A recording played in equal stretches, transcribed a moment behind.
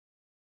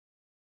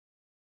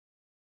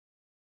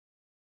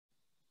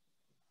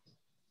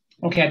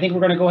Okay, I think we're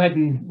gonna go ahead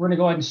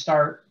and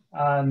start.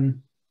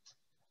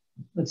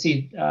 Let's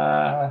see, where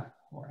am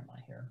I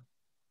here?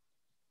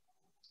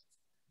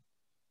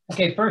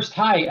 Okay, first,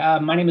 hi,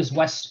 my name is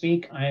Wes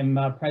Speake. I'm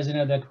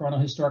president of the Corona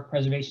Historic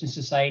Preservation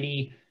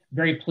Society.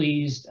 Very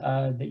pleased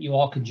that you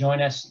all could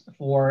join us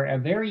for a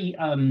very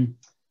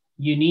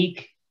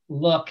unique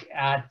look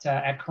at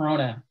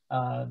Corona.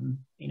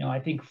 You know, I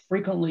think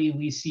frequently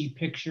we see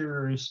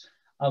pictures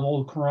of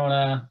old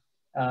Corona,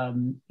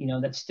 you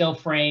know, that still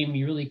frame.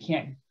 You really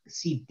can't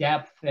see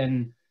depth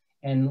and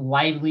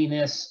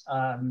liveliness,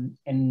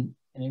 and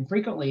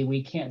infrequently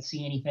we can't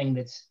see anything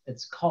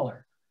that's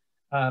color.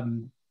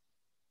 You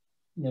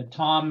know,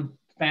 Tom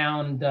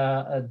found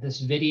this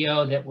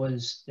video that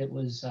was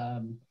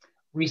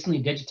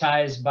recently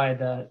digitized by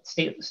the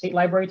state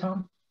library.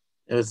 Tom,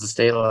 it was the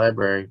state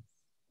library.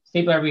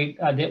 State library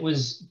that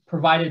was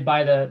provided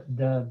by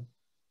the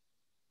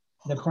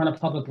Corona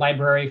Public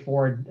Library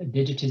for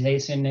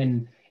digitization,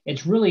 and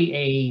it's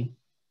really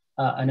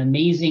an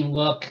amazing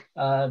look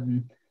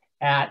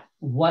at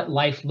what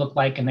life looked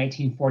like in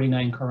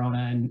 1949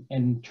 Corona,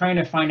 and trying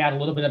to find out a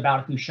little bit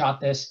about who shot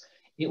this.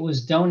 It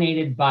was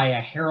donated by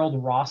a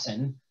Harold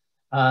Rawson.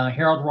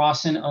 Harold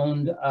Rawson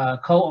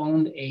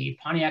co-owned a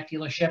Pontiac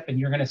dealership, and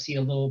you're going to see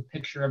a little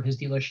picture of his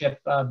dealership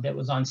that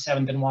was on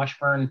 7th and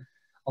Washburn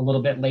a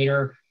little bit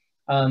later.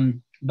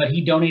 But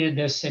he donated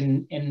this,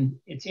 and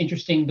it's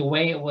interesting the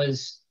way it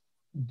was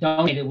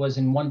donated was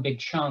in one big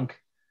chunk,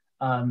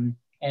 and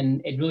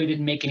it really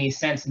didn't make any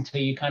sense until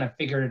you kind of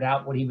figured it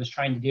out what he was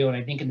trying to do. And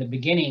I think in the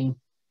beginning,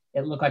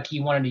 it looked like he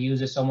wanted to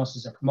use this almost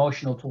as a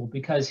promotional tool,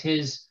 because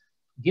his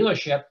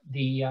dealership,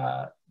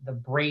 the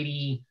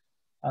Brady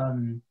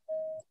Rawson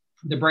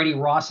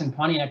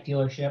Pontiac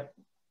dealership,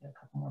 a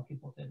couple more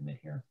people to admit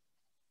here.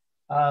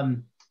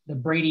 The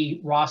Brady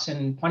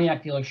Rawson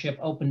Pontiac dealership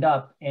opened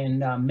up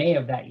in May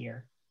of that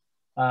year.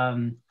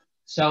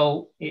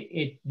 So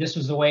this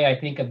was the way, I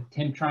think, of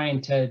him trying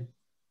to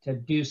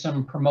do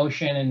some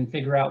promotion and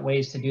figure out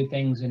ways to do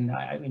things. And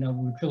you know,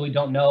 we truly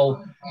don't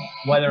know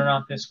whether or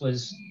not this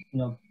was, you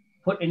know,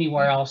 put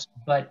anywhere else.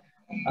 But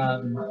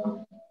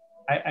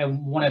I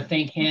want to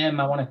thank him.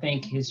 I want to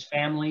thank his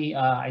family.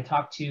 I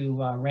talked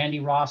to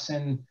Randy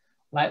Rawson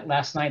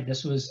last night.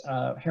 This was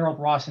Harold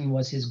Rawson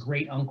was his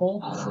great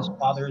uncle, his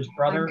father's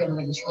brother.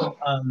 And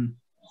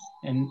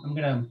I'm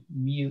gonna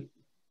mute.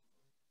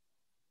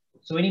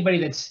 So anybody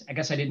that's, I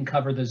guess I didn't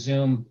cover the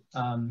Zoom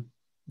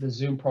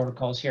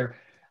protocols here.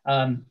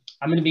 I'm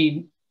going to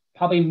be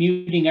probably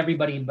muting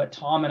everybody but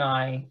Tom and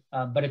I.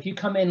 But if you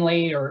come in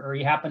late or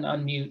you happen to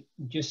unmute,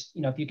 just,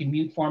 you know, if you can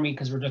mute for me,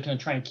 because we're just going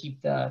to try and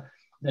keep the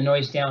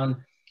noise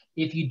down.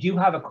 If you do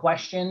have a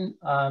question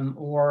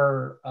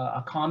or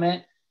a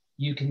comment,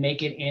 you can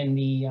make it in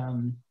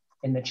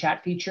the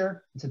chat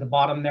feature. It's at the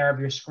bottom there of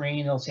your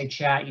screen. It'll say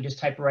chat. You just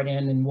type it right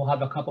in, and we'll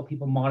have a couple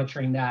people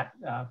monitoring that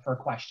for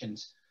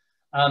questions.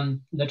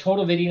 The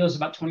total video is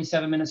about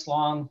 27 minutes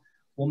long.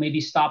 We'll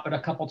maybe stop it a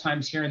couple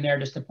times here and there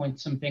just to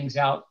point some things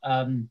out.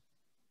 Tom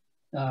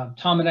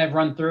and I have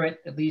run through it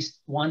at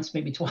least once,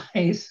 maybe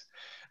twice,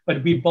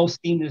 but we've both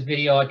seen this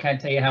video. I can't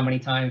tell you how many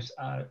times.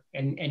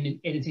 And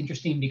it's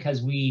interesting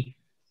because we,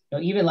 you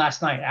know, even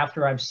last night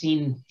after I've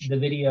seen the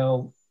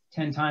video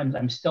 10 times,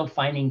 I'm still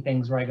finding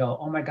things where I go,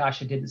 oh my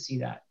gosh, I didn't see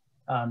that.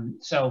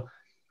 So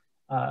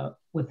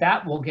with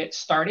that, we'll get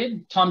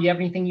started. Tom, do you have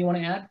anything you want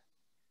to add?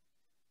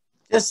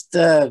 Just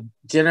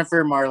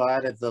Jennifer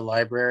Marlott at the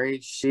library,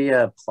 she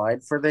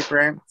applied for the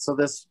grant so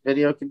this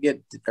video could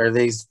get, or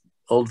these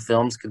old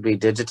films could be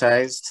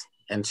digitized,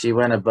 and she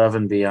went above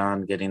and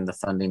beyond getting the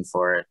funding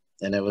for it,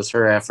 and it was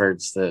her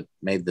efforts that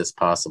made this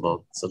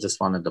possible. So just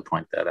wanted to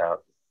point that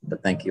out.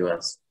 But thank you,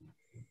 Wes.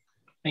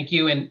 Thank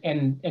you.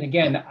 And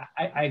again,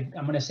 I'm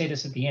going to say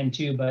this at the end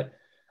too, but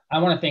I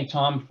want to thank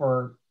Tom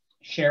for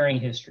sharing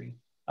history.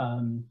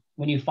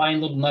 When you find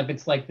little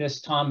nuggets like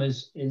this, Tom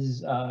is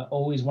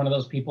always one of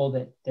those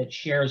people that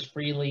shares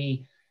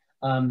freely.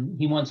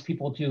 He wants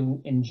people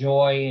to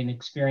enjoy and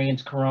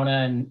experience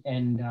Corona,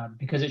 and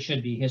because it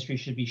should be, history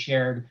should be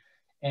shared.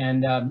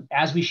 And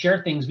as we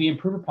share things, we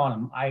improve upon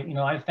them.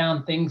 I've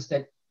found things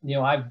that, you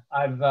know, I've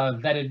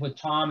vetted with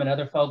Tom and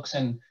other folks,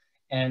 and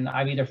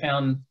I've either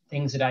found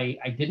things that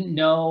I didn't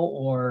know,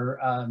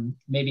 or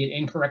maybe it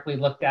incorrectly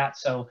looked at.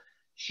 So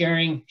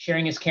sharing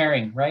is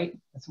caring, right?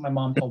 That's what my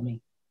mom told me.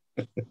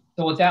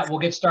 So with that, we'll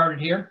get started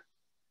here.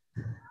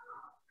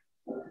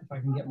 If I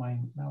can get my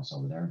mouse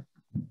over there.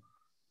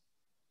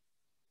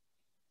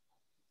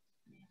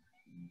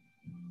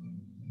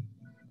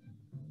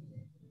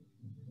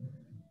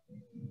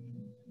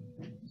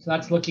 So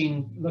that's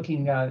looking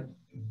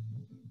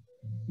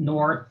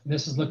north.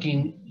 This is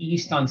looking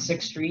east on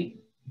 6th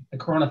Street. The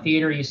Corona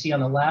Theater you see on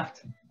the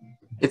left.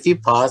 If you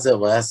pause it,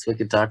 Wes, we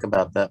could talk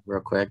about that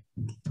real quick.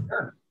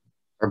 Sure.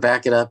 Or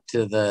back it up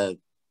to the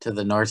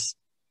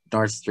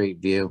North Street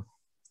view.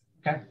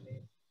 Okay.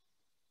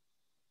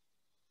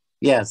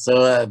 Yeah,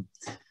 so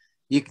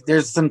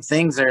there's some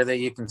things there that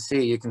you can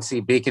see. You can see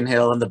Beacon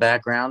Hill in the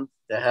background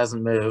that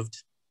hasn't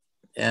moved.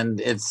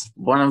 And it's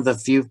one of the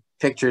few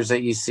pictures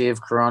that you see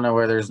of Corona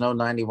where there's no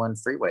 91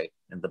 freeway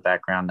in the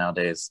background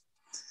nowadays.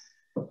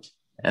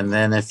 And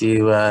then if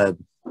you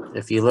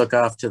look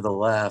off to the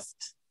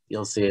left,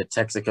 you'll see a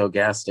Texaco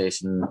gas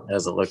station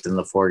as it looked in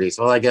the 40s.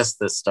 Well, I guess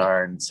the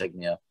Star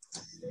insignia,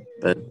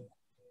 but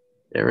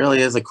it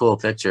really is a cool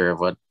picture of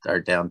what our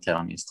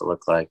downtown used to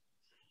look like.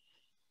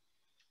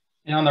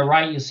 And on the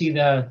right, you'll see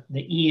the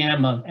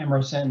EM of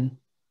Emerson,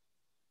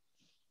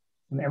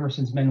 from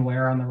Emerson's Men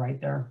Wear on the right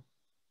there.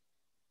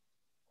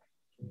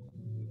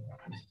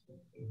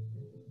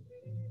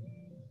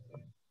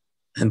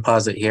 And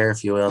pause it here,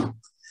 if you will.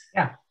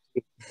 Yeah.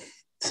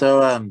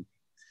 So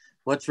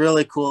what's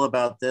really cool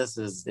about this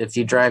is if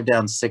you drive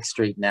down 6th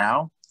Street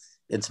now,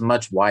 it's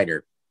much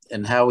wider.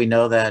 And how we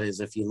know that is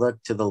if you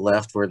look to the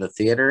left where the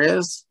theater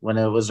is, when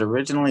it was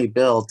originally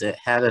built, it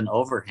had an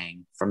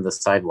overhang from the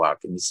sidewalk,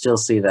 and you still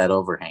see that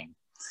overhang.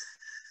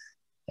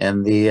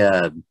 And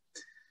a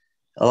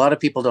lot of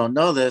people don't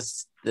know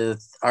this.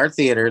 Our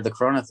theater, the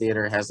Corona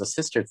Theater, has a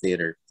sister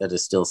theater that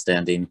is still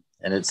standing,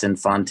 and it's in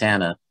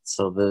Fontana.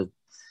 So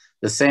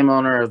the same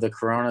owner of the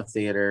Corona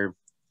Theater,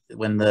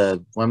 when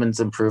the Women's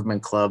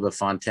Improvement Club of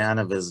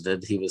Fontana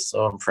visited, he was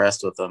so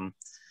impressed with them,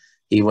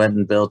 he went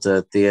and built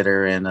a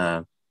theater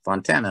in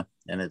Fontana,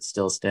 and it's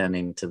still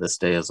standing to this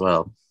day as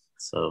well.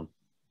 So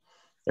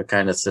they're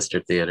kind of sister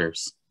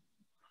theaters.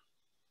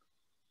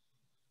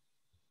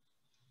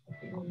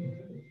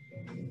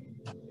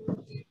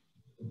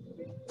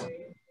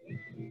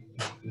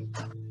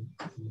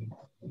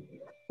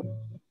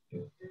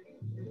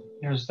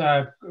 There's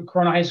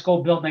Corona High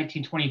School, built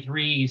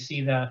 1923. You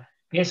see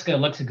basically it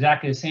looks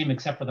exactly the same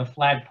except for the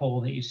flagpole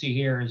that you see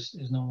here is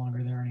no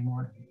longer there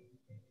anymore.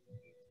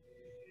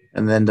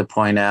 And then to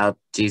point out,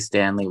 G.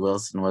 Stanley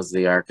Wilson was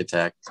the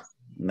architect.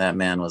 And that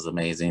man was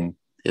amazing.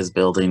 His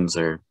buildings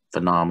are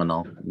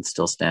phenomenal and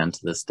still stand to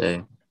this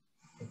day.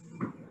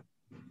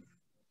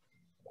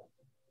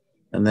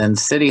 And then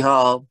City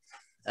Hall,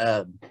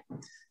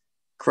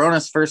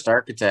 Corona's first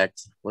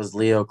architect was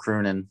Leo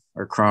Cronin,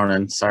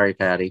 sorry,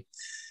 Patty.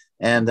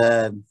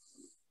 And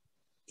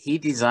he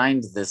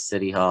designed this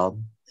City Hall,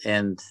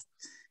 and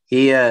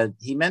he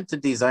meant to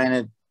design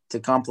it to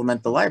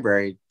complement the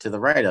library to the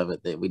right of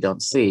it that we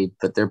don't see,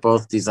 but they're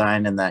both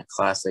designed in that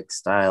classic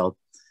style.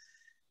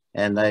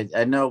 And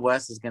I know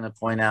Wes is going to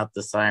point out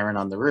the siren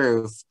on the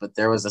roof, but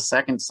there was a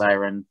second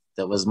siren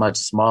that was much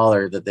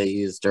smaller that they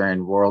used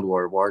during World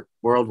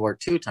War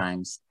II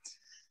times.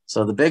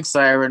 So the big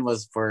siren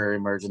was for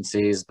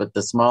emergencies, but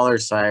the smaller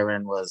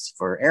siren was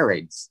for air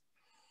raids.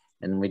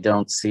 And we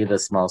don't see the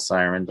small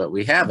siren, but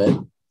we have it.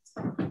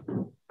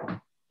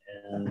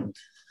 And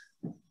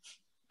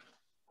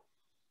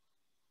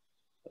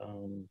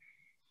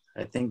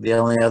I think the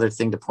only other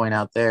thing to point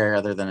out there,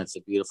 other than it's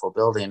a beautiful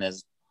building,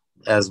 is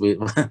as we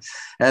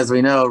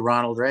know,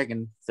 Ronald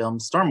Reagan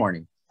filmed Storm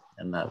Warning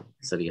in that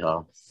City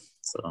Hall.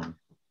 So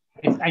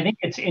I think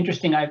it's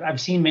interesting.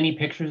 I've seen many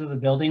pictures of the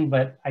building,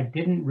 but I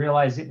didn't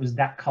realize it was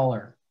that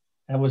color.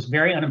 I was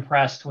very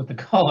unimpressed with the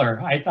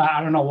color. I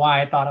don't know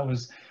why I thought it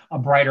was a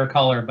brighter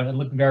color, but it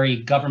looked very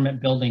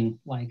government building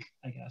like,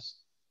 I guess.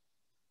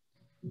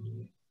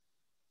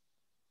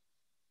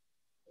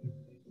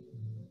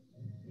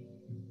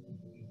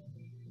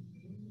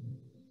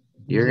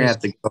 You're gonna have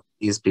to go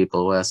these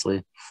people,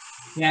 Wesley.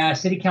 Yeah,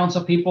 city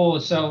council people.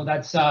 So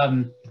that's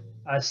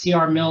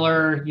C.R.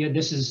 Miller.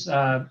 This is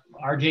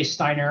R.J.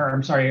 Steiner.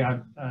 I'm sorry,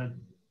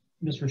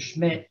 Mr.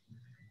 Schmidt.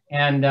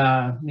 And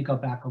let me go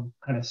back. I'll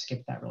kind of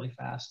skip that really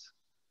fast.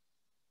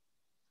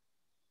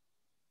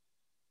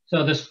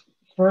 So this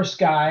first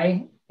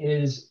guy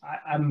is,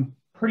 I'm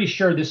pretty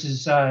sure this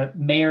is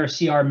Mayor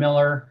C.R.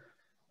 Miller.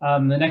 The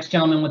next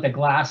gentleman with the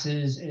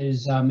glasses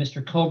is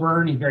Mr.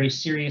 Coburn. He's a very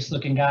serious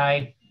looking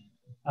guy.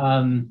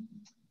 And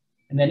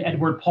then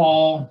Edward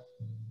Paul,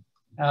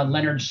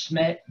 Leonard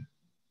Schmidt.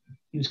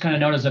 He was kind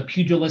of known as a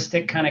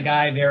pugilistic kind of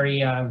guy, very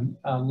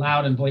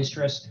loud and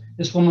boisterous.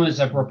 This woman was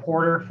a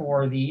reporter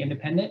for The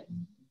Independent.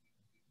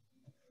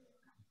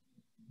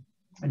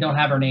 I don't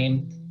have her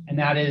name. And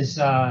that is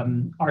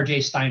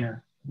R.J.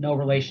 Steiner, no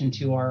relation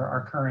to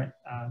our current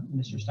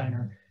Mr.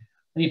 Steiner.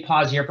 Let me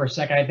pause here for a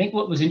second. I think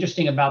what was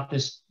interesting about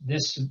this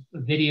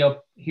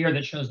video here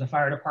that shows the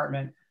fire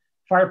department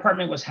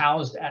was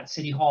housed at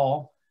City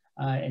Hall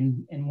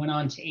and went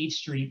on to 8th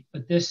Street.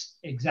 But this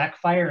exact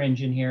fire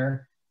engine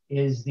here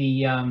is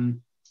the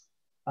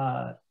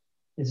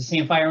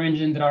same fire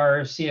engine that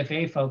our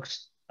CFA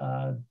folks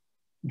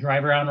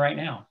drive around right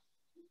now.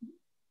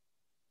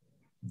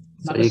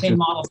 Not the same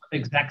model, but the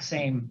exact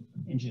same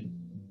engine.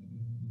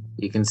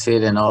 You can see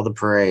it in all the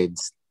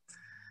parades.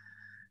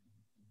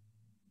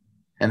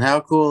 And how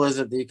cool is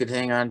it that you could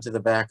hang on to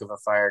the back of a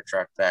fire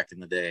truck back in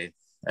the day?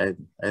 I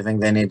think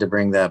they need to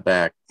bring that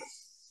back.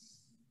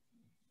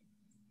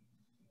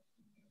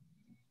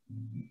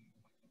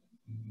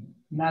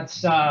 And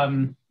that's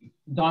Don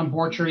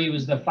Borchery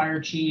was the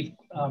fire chief,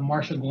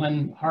 Marshal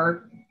Glenn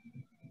Hart.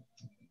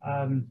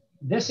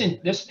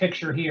 This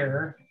picture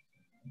here,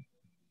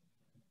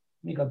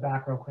 let me go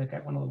back real quick. I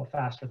went a little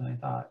faster than I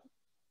thought.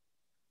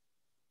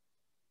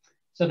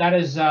 So that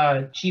is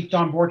Chief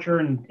Don Borcher,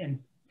 and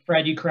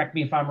Fred, you correct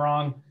me if I'm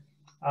wrong,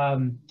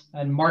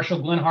 and Marshall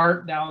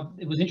Glenhart. Now,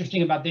 it was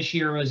interesting about this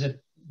year was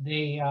that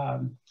they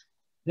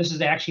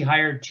actually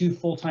hired 2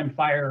 full-time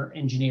fire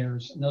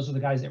engineers, and those are the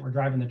guys that were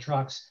driving the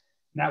trucks.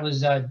 And that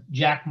was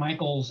Jack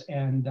Michaels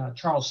and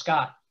Charles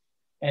Scott.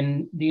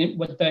 And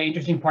what the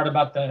interesting part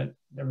about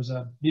there was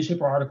a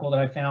newspaper article that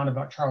I found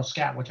about Charles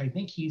Scott, which I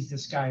think he's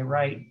this guy,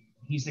 right?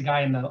 He's the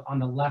guy on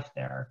the left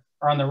there,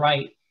 or on the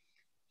right.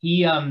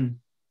 He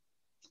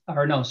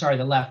or no, sorry,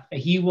 the left.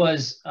 He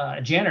was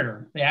a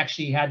janitor. They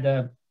actually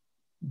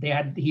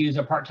he was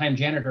a part-time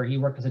janitor. He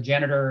worked as a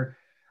janitor,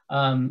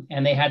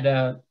 and they had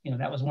to,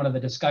 that was one of the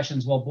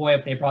discussions. Well, boy,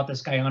 if they brought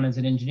this guy on as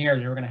an engineer,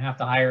 they were going to have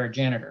to hire a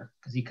janitor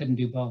because he couldn't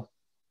do both.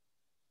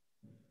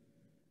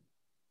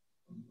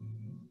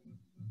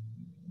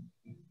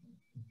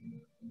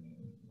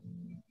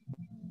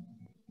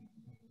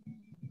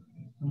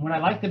 And what I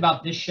liked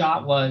about this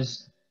shot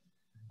was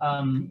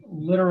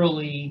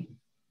literally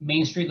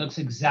Main Street looks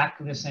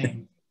exactly the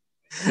same.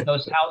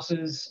 Those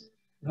houses.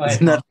 Go ahead,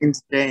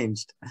 nothing's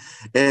changed.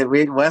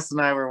 Wes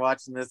and I were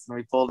watching this and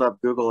we pulled up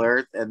Google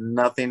Earth and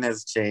nothing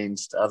has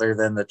changed other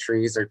than the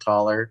trees are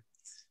taller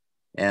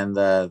and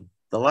the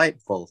light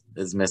pole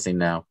is missing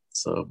now.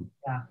 So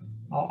yeah,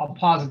 I'll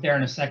pause it there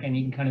in a second.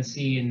 You can kind of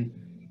see, and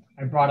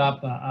I brought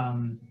up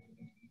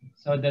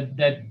so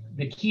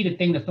the key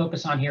thing to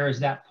focus on here is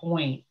that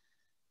point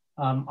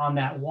on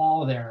that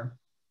wall there.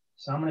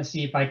 So I'm going to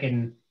see if I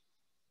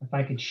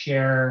could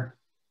share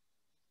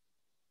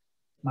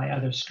my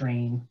other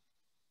screen.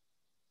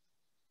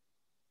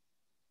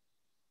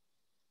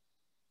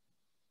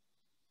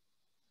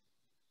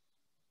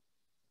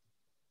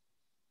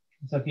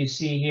 So if you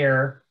see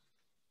here,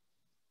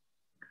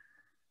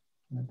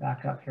 I'm going to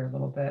back up here a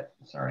little bit.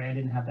 Sorry, I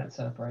didn't have that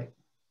set up right.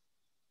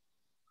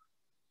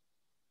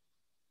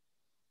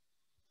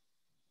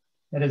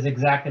 That is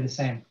exactly the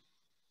same.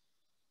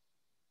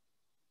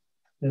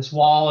 This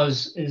wall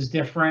is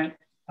different.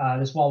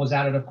 This wall was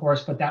added, of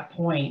course, but that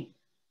point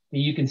that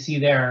you can see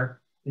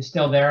there is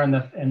still there, and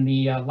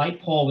the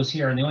light pole was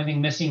here. And the only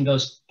thing missing,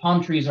 those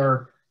palm trees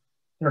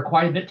they're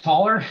quite a bit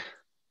taller,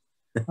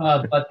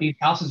 but these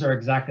houses are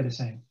exactly the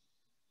same.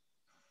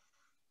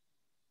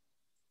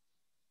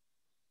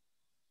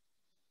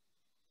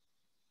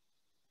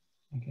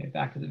 Okay,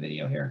 back to the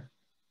video here.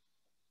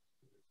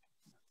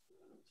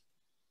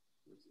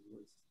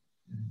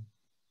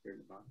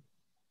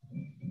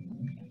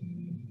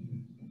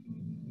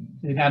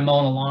 So the guy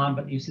mowing the lawn,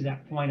 but you see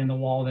that point in the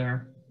wall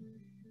there.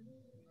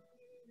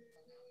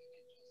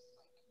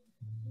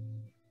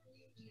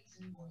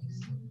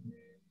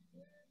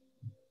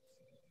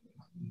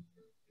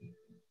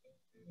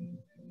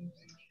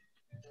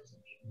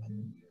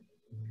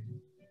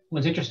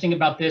 What's interesting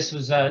about this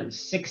was a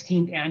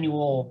 16th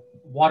annual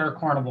water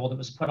carnival that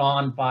was put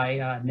on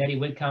by Nettie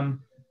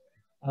Whitcomb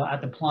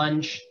at the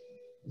Plunge.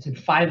 It said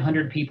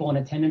 500 people in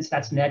attendance.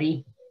 That's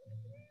Nettie,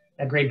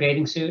 that gray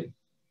bathing suit.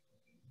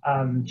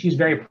 She was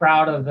very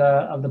proud of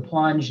the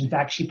Plunge. In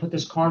fact, she put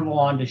this carnival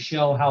on to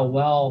show how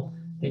well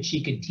that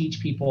she could teach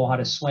people how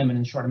to swim in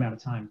a short amount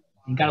of time.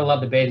 You gotta love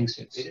the bathing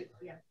suits.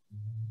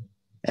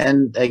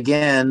 And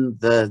again,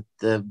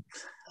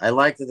 I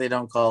like that they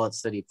don't call it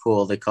city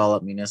pool; they call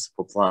it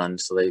municipal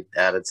plunge. So they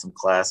added some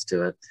class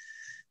to it.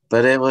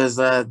 But it was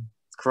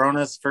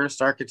Corona's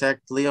first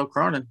architect, Leo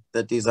Cronin,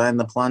 that designed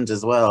the plunge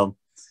as well.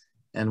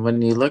 And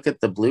when you look at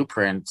the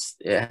blueprints,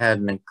 it had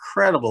an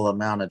incredible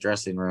amount of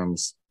dressing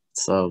rooms.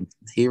 So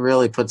he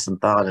really put some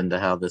thought into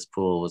how this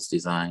pool was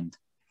designed,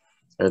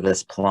 or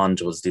this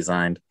plunge was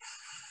designed.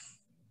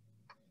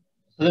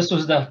 So this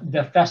was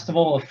the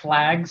Festival of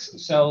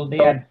Flags. So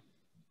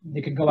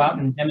they could go out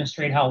and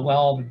demonstrate how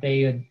well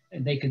they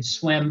could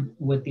swim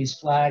with these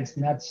flags.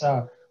 And that's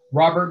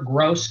Robert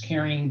Gross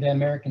carrying the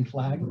American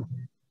flag.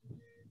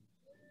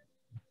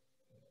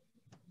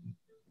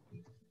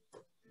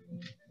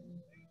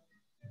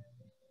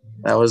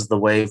 That was the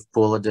wave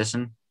pool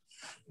edition.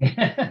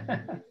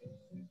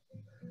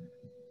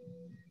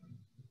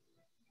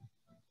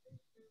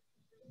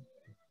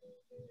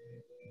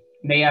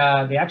 They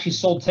actually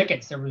sold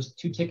tickets. There was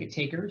 2 ticket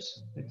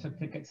takers that took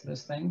tickets to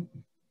this thing.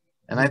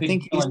 And I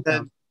think he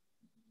said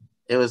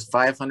it was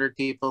 500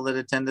 people that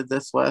attended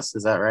this, Wes.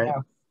 Is that right?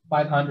 Yeah,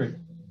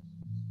 500.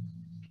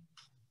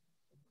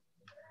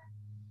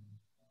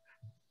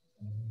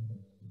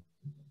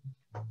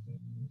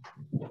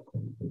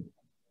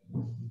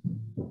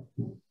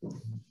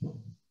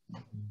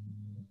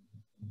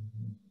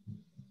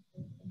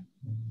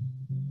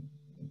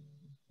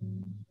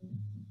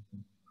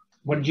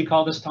 What did you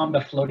call this, Tom? The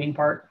floating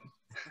part?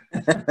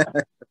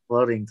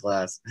 Floating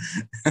class.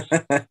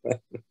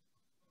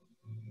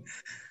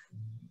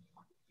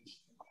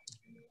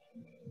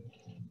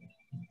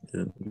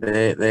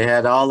 They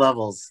had all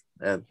levels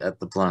at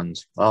the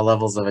plunge, all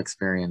levels of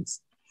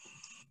experience.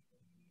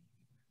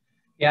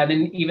 Yeah, and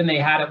then even they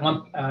had it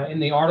one in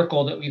the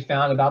article that we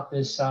found about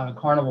this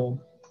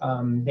carnival.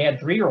 They had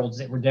 3-year-olds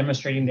that were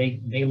demonstrating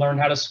they learned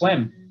how to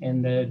swim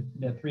in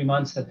the 3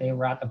 months that they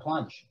were at the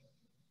plunge.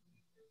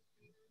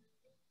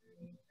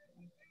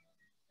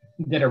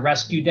 did a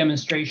rescue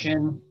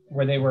demonstration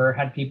where they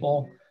had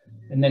people,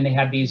 and then they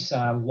had these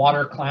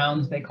water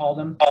clowns, they called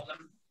them.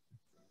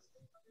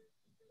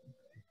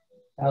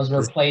 Those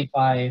were played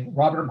by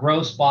Robert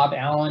Gross, Bob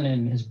Allen,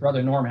 and his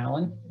brother Norm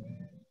Allen.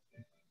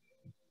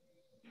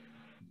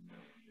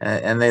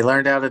 And they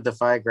learned how to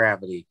defy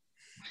gravity.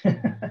 And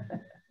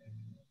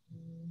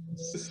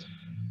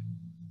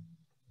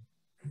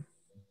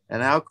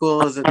how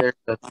cool is it?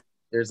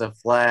 There's a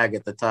flag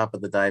at the top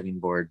of the diving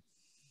board.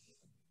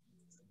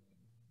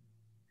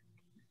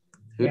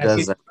 Who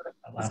does that?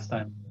 Last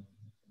time.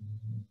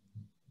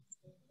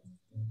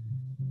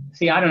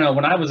 See, I don't know.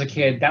 When I was a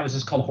kid, that was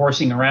just called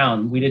horsing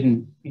around. We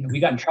didn't,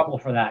 we got in trouble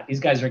for that. These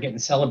guys are getting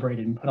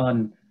celebrated and put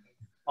on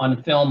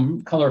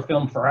film, color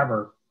film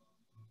forever.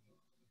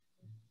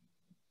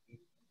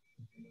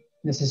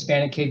 This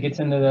Hispanic kid gets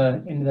into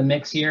the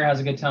mix here, has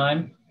a good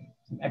time.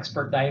 Some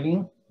expert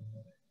diving.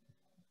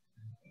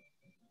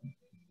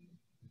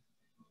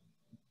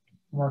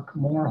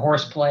 More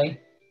horseplay.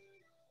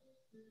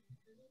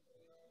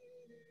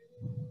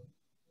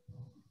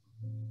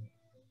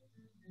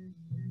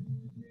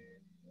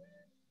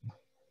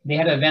 They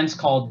had events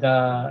called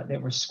they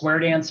were square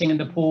dancing in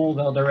the pool,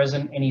 though there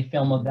isn't any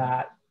film of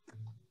that.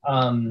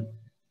 Sorry,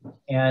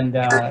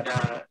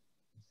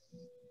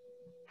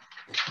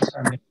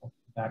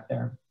 back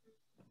there.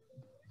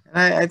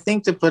 I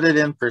think to put it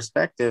in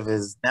perspective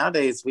is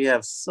nowadays we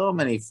have so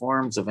many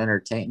forms of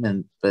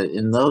entertainment, but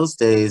in those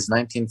days,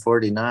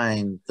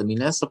 1949, the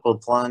municipal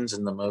plunge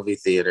and the movie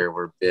theater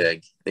were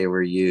big. They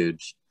were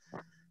huge.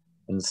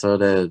 And so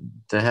to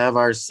have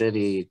our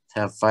city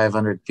have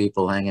 500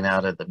 people hanging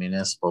out at the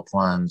municipal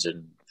plunge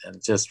and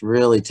just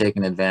really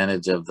taking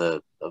advantage of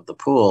the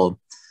pool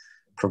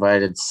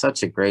provided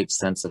such a great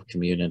sense of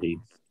community.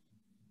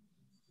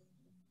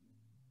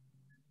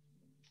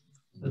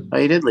 Oh,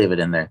 you did leave it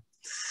in there.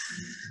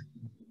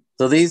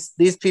 So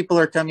these people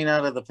are coming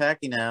out of the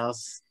packing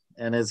house,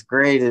 and it's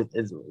great.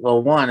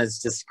 Well, one, it's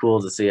just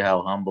cool to see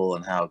how humble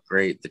and how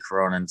great the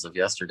Coronans of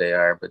yesterday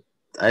are, but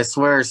I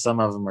swear some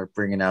of them are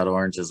bringing out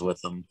oranges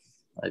with them.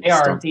 They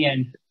are at the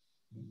end.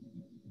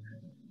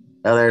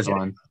 Oh, there's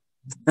one.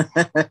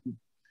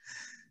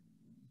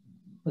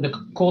 The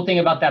cool thing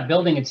about that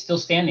building, it's still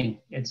standing.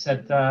 It's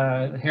at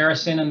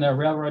Harrison and the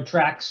railroad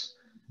tracks.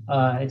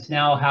 It's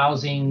now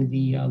housing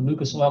the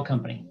Lucas Oil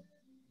Company.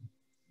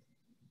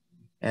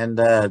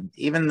 And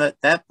even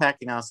that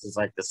packing house is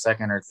like the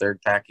second or third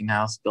packing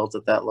house built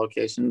at that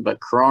location. But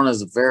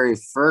Corona's very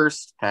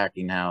first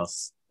packing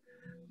house,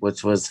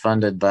 which was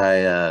funded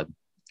by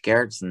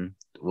Garrettson,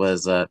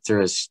 was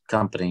through his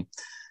company,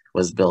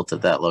 was built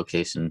at that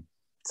location.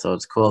 So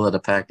it's cool that a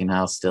packing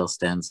house still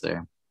stands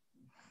there.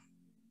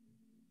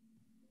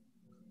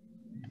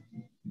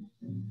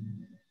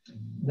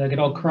 The good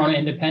old Corona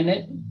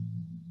Independent.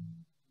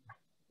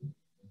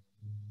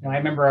 I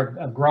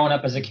remember growing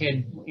up as a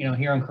kid,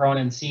 here in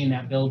Corona and seeing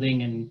that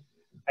building, and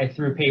I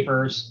threw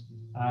papers.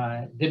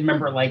 Didn't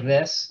remember it like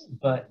this,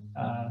 but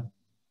I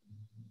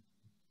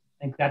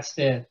think that's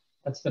the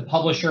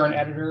publisher and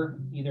editor,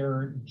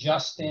 either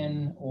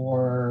Justin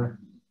or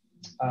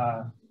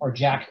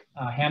Jack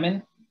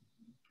Hammond.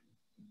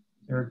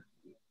 They're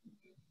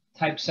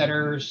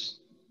typesetters,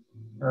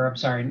 or I'm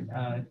sorry,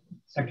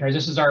 secretaries.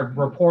 This is our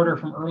reporter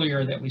from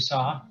earlier that we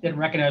saw. Didn't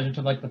recognize her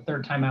until like the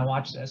third time I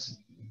watched this.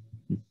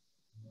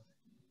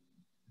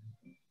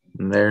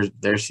 And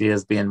there she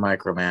is being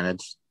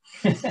micromanaged.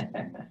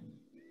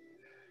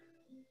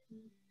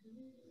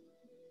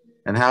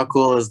 And how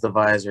cool is the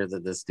visor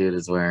that this dude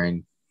is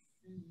wearing?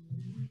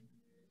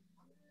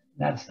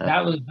 That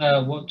was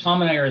what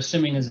Tom and I are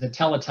assuming is the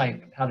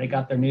teletype, how they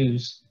got their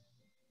news.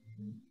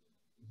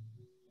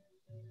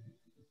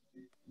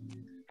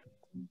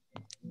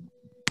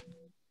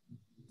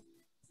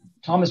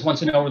 Thomas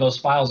wants to know where those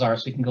files are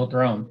so he can go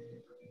through them.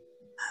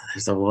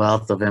 There's a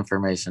wealth of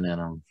information in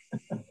them.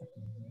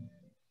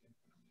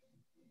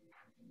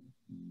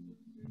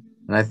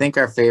 And I think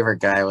our favorite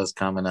guy was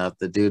coming up,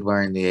 the dude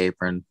wearing the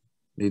apron.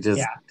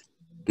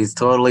 He's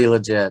totally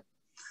legit.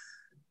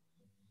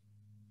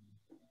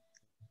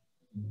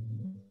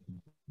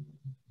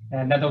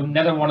 And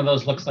another one of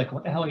those looks like,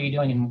 what the hell are you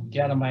doing? And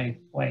get out of my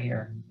way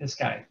here. This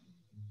guy.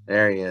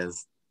 There he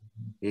is.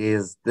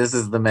 This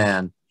is the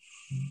man.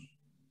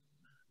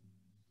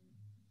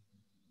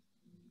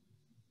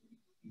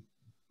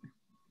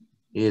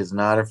 He is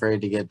not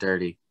afraid to get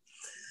dirty.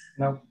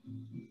 Nope.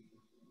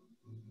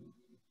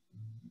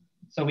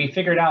 So we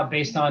figured out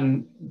based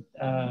on,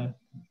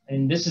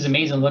 and this is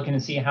amazing looking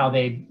and see how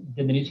they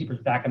did the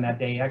newspapers back in that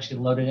day, actually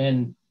loaded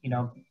in,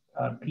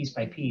 piece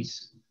by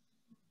piece.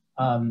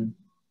 And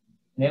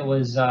it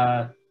was,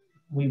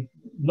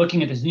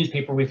 looking at this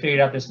newspaper, we figured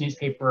out this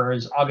newspaper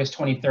is August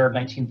 23rd,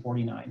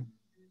 1949.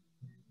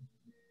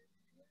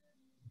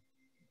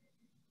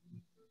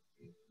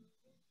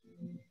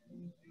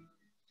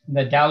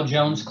 The Dow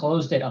Jones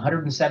closed at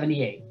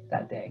 178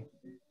 that day.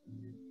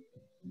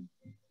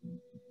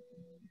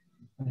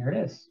 And there it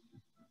is.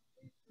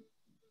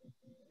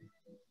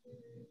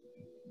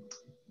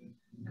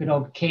 Good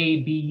old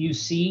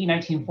KBUC,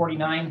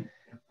 1949.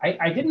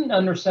 I didn't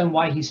understand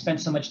why he spent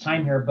so much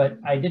time here, but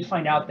I did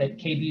find out that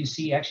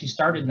KBUC actually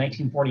started in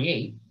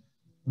 1948,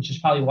 which is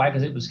probably why,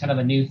 because it was kind of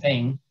a new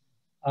thing.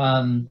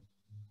 And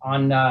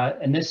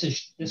this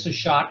was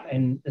shot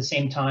in the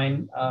same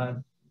time,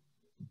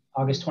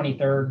 August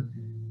 23rd.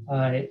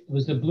 It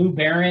was the Blue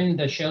Baron.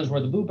 The shows were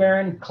the Blue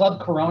Baron,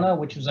 Club Corona,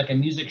 which was like a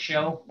music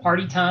show,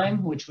 Party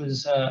Time, which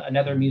was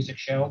another music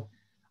show,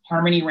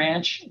 Harmony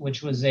Ranch,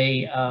 which was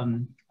a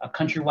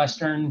country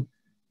western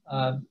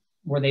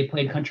where they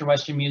played country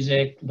western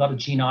music, a lot of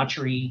Gene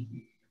Autry.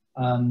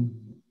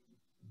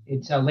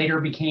 It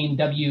later became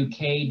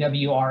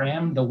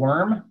WKWRM, The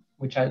Worm,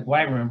 which what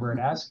I remember it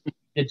as.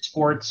 Did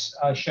sports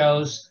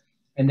shows,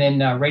 and then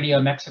Radio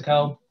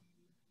Mexico.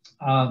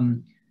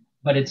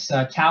 But its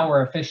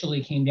tower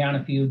officially came down.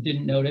 If you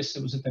didn't notice,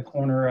 it was at the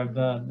corner of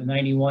the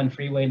 91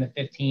 freeway and the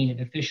 15.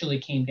 It officially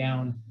came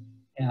down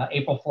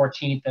April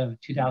 14th of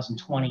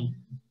 2020.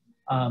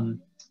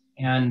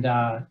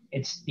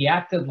 It's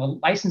the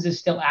license is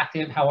still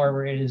active.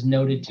 However, it is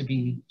noted to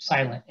be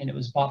silent, and it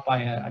was bought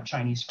by a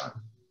Chinese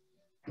firm.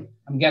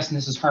 I'm guessing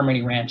this is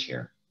Harmony Ranch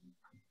here.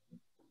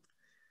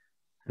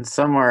 And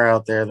somewhere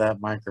out there, that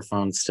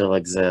microphone still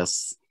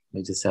exists.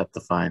 We just have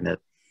to find it.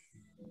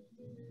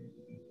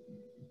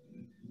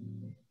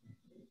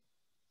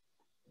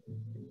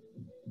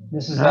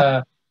 This is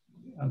go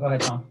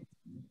ahead, Tom.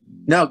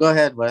 No, go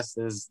ahead, Wes.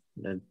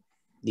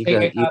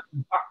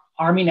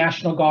 Army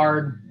National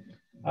Guard,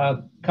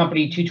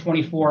 Company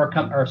 224,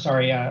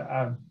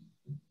 number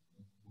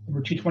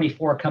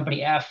 224,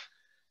 Company F.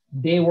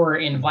 They were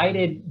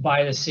invited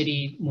by the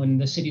city when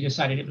the city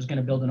decided it was going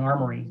to build an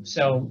armory.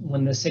 So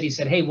when the city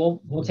said, "Hey,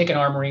 we'll take an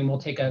armory and we'll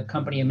take a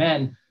company of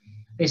men,"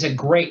 they said,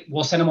 "Great,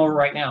 we'll send them over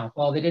right now."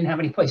 Well, they didn't have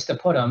any place to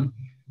put them,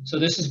 so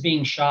this is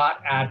being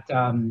shot at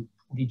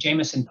the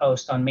Jameson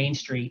Post on Main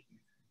Street,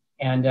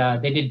 and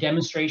they did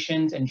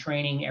demonstrations and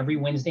training every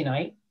Wednesday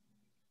night.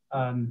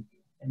 And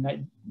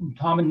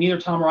neither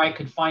Tom or I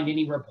could find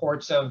any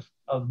reports of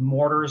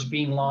mortars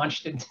being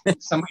launched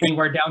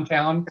anywhere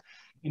downtown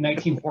in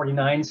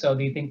 1949. So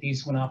they think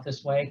these went off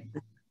this way.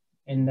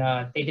 And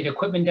they did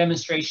equipment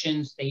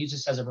demonstrations. They used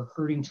this as a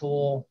recruiting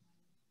tool.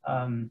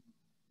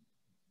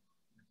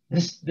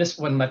 This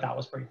one I thought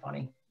was pretty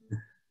funny.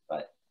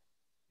 But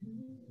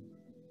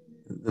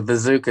the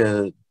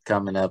bazooka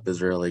coming up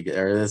is really good,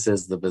 or this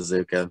is the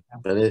bazooka,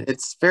 but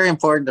it's very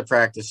important to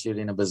practice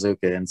shooting a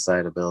bazooka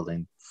inside a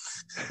building.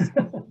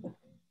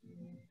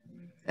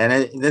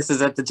 And this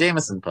is at the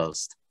Jameson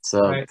Post. So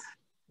right.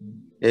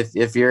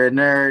 if you're a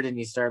nerd and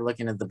you start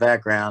looking at the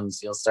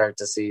backgrounds, you'll start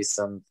to see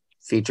some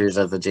features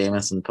of the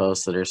Jameson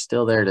Post that are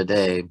still there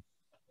today.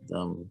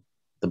 The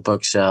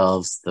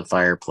bookshelves, the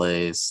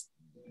fireplace.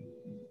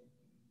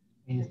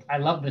 I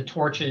love the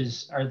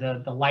torches or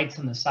the lights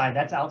on the side.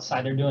 That's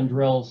outside. They're doing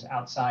drills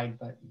outside,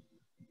 but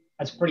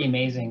that's pretty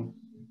amazing.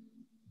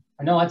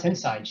 I know that's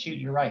inside. Shoot,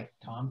 you're right,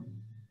 Tom.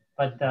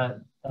 But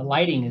the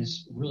lighting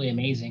is really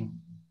amazing.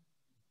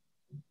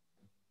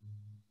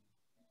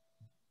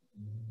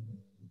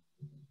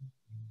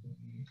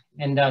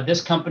 And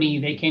this company,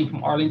 they came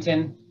from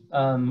Arlington.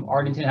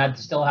 Arlington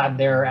still had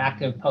their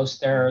active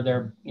post there.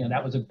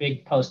 That was a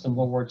big post in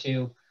World War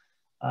II.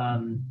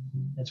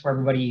 That's where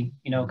everybody,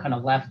 kind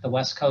of left the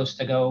West Coast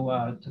to go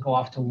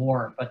off to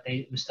war, but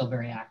it was still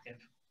very active.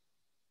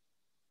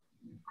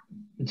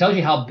 It tells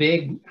you how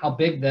big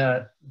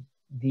the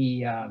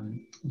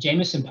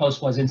Jameson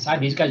Post was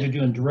inside. These guys are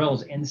doing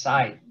drills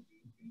inside.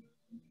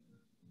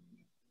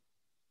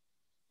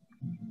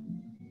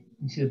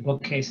 You see the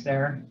bookcase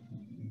there.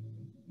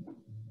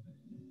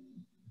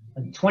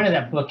 The twin of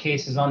that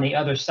bookcase is on the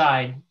other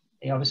side.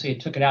 They obviously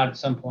took it out at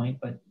some point,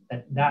 but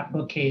that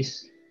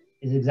bookcase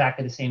is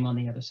exactly the same on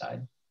the other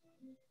side.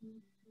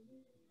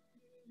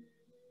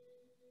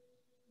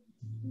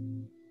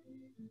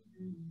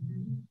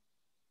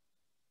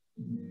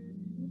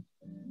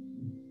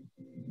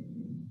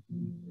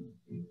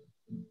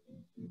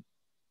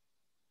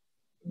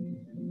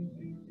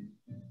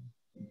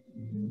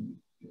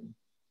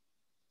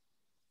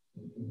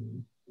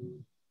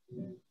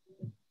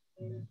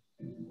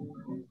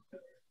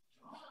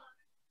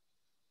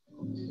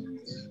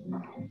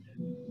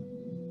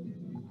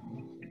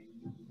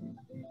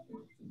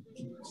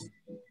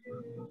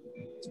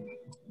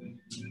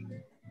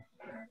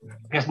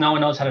 I guess no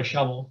one knows how to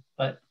shovel,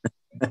 but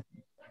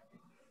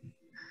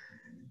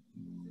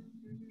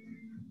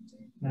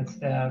that's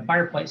the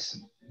fireplace.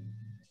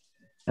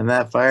 And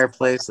that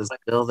fireplace is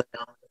building.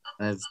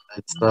 It's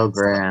so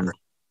grand.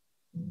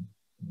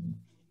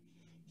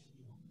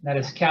 That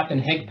is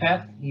Captain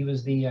Higpeth. He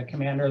was the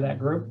commander of that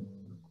group.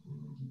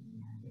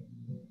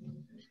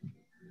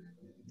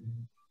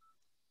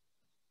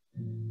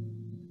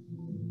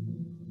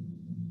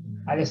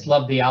 I just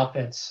love the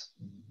outfits,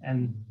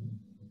 and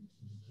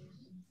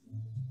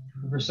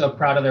we're so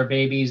proud of their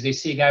babies. They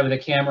see a guy with a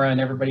camera and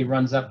everybody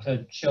runs up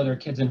to show their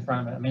kids in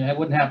front of it. I mean, that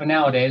wouldn't happen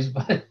nowadays,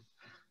 but.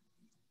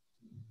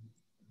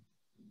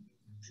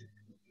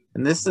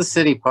 And this is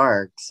City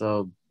Park.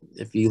 So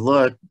if you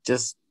look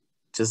just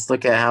just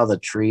look at how the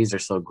trees are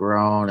so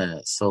grown and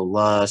it's so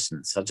lush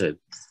and such a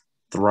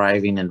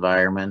thriving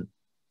environment.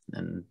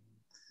 And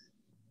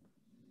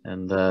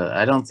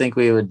I don't think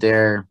we would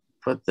dare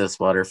put this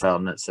water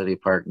fountain at City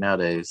Park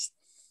nowadays.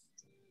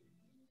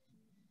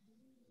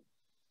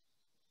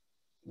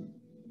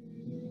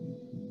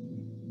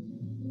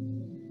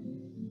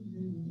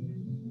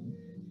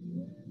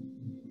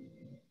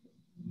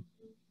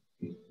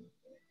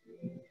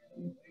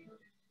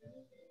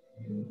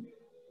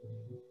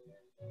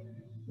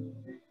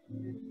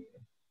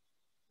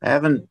 I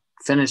haven't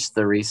finished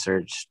the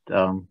research.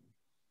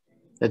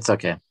 It's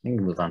okay. You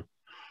can move on.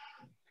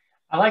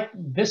 I like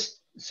this.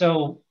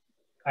 So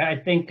I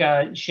think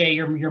Shay,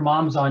 your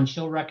mom's on.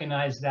 She'll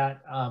recognize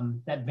that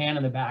that van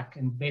in the back,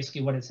 and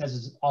basically what it says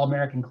is All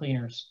American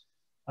Cleaners.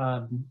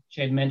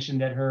 She had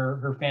mentioned that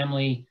her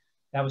family,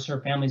 that was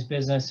her family's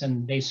business,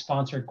 and they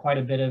sponsored quite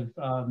a bit of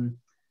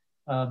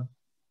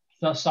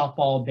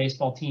softball,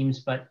 baseball teams.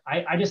 But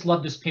I just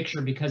love this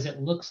picture because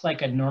it looks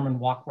like a Norman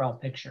Rockwell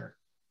picture.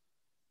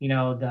 You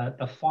know,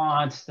 the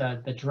fonts,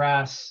 the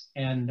dress,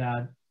 and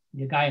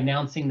the guy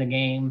announcing the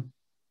game.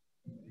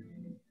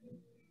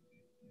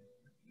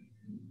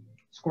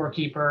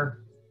 Scorekeeper.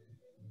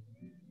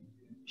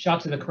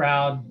 Shots of the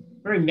crowd.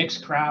 Very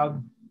mixed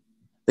crowd.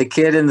 The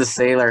kid in the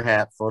sailor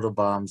hat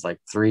photobombs like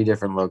 3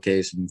 different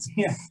locations.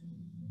 Yeah.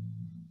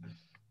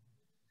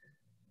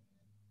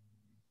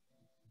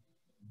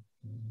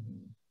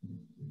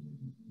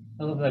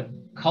 I love the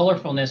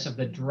colorfulness of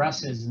the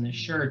dresses and the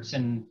shirts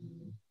and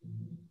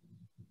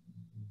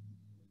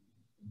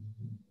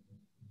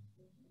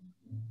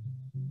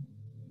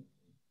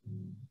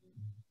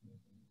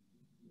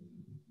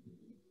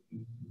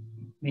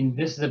I mean,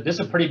 this is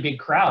a pretty big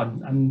crowd.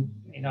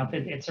 You know, if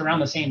it's around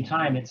the same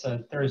time, it's a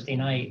Thursday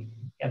night.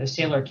 Yeah, the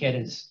Sailor Kid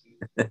is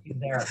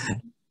there.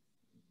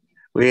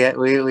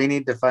 We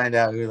need to find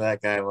out who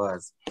that guy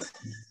was.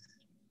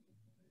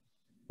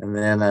 And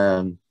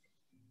then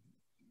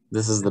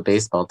this is the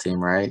baseball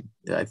team, right?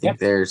 I think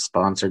they're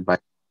sponsored by.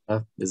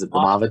 Is it the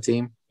Mava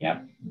team?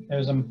 Yep.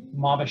 There's a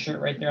Mava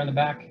shirt right there on the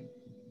back.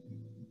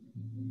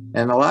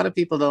 And a lot of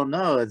people don't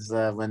know is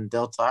when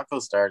Del Taco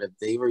started,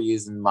 they were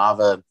using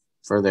Mava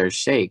for their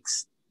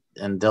shakes,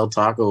 and Del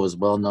Taco was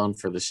well known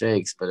for the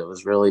shakes, but it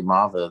was really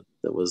Mava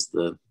that was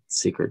the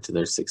secret to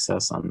their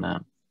success on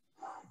that.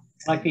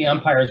 Like the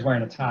umpires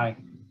wearing a tie,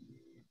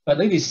 but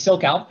look at these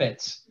silk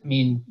outfits. I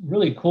mean,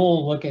 really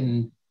cool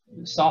looking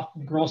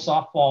girl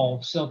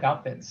softball silk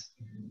outfits.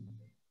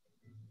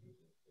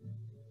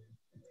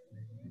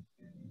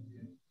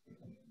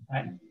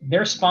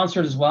 They're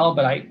sponsored as well,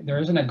 but there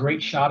isn't a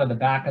great shot of the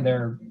back of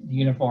their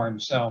uniform,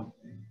 so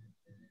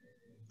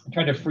I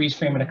tried to freeze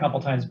frame it a couple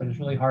times, but it's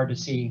really hard to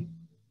see.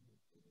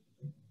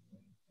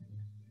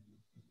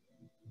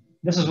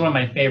 This is one of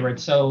my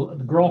favorites. So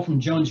The Girl from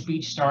Jones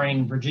Beach,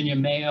 starring Virginia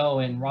Mayo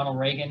and Ronald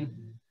Reagan.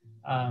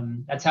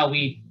 That's how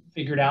we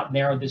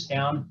narrowed this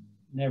down.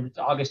 And it's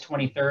August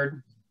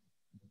 23rd.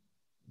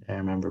 I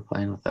remember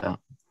playing with that.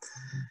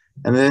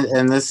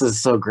 And this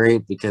is so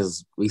great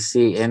because we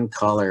see in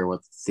color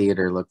what the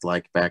theater looked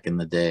like back in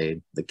the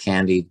day. The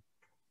candy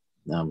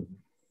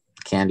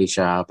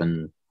shop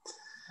and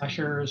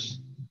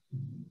ushers.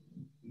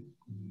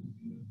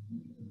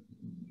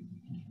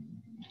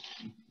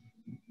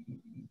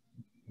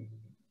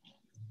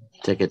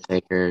 Ticket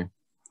taker.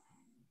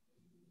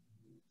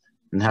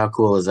 And how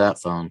cool is that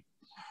phone?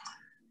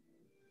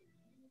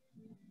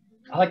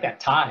 I like that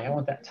tie. I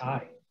want that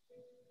tie.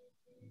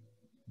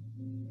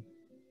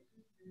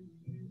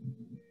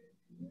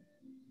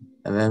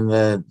 And then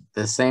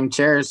the same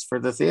chairs for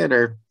the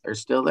theater are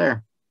still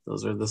there.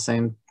 Those are the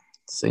same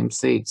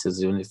seats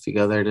as even if you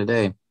go there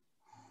today.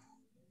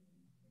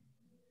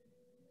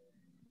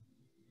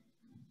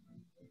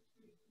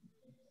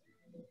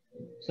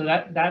 So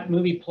that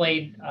movie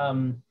played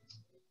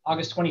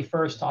August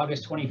 21st to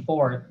August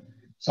 24th.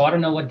 So I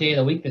don't know what day of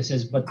the week this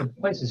is, but the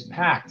place is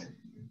packed.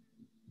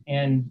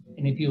 And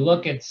if you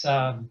look, it's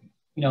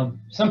you know,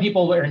 some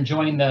people are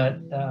enjoying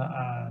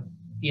the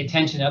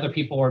attention. Other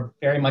people are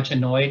very much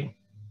annoyed.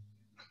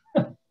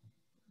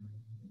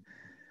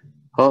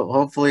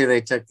 Hopefully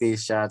they took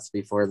these shots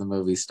before the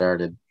movie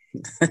started,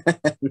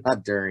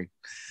 not during.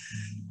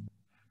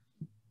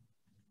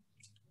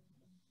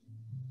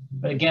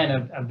 But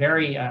again, a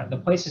very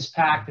the place is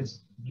packed. It's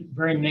a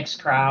very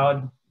mixed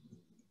crowd.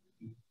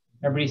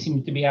 Everybody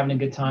seems to be having a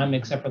good time,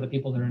 except for the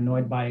people that are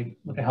annoyed by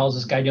what the hell is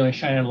this guy doing,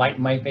 shining a light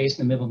in my face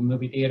in the middle of a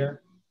movie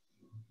theater.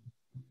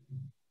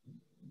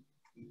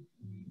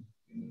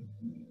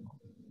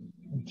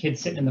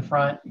 Kids sitting in the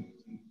front.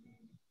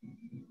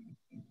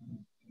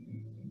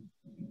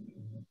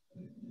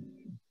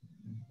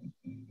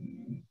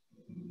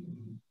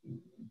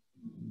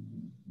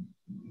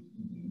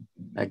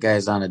 That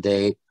guy's on a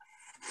date.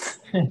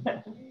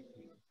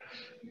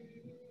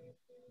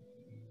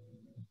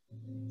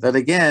 But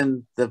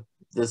again,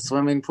 the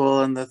swimming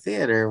pool and the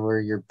theater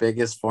were your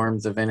biggest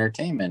forms of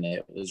entertainment.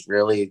 It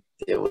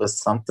was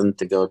something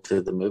to go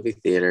to the movie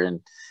theater.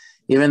 And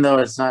even though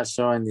it's not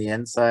showing the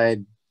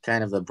inside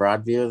kind of the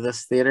broad view of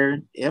this theater.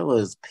 It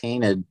was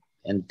painted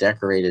and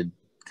decorated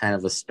kind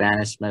of a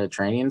Spanish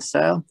Mediterranean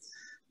style,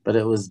 but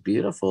it was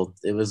beautiful.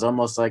 It was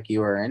almost like you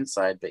were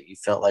inside, but you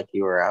felt like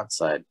you were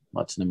outside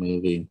watching a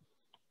movie.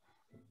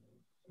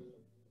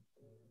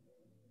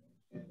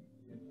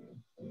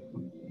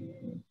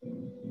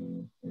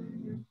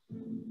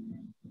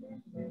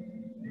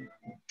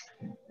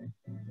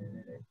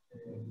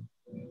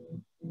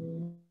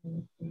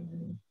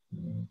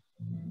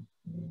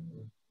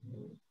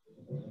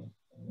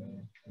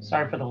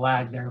 Sorry for the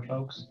lag there,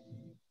 folks.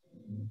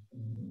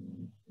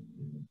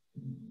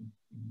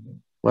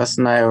 Wes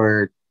and I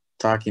were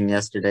talking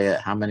yesterday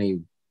at how many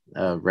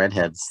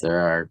redheads there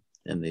are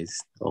in these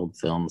old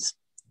films.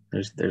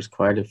 There's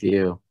quite a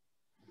few.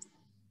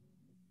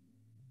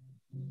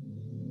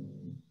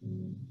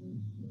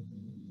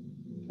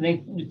 I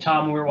think,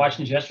 Tom, we were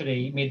watching this yesterday,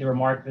 you made the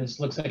remark, this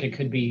looks like it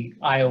could be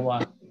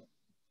Iowa.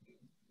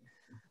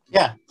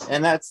 Yeah,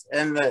 and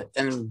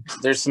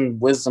there's some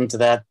wisdom to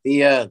that.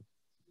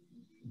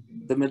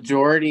 The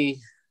majority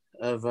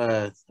of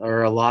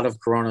or a lot of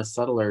Corona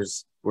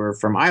settlers were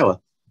from Iowa,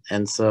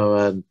 and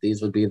so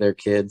these would be their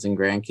kids and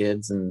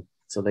grandkids, and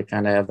so they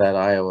kind of have that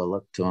Iowa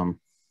look to them.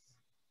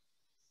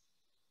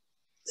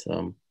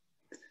 So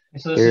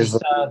this is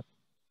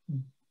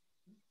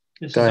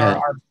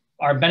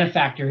our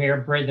benefactor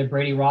here, the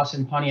Brady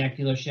Rawson Pontiac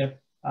dealership,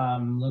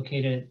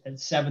 located at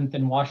 7th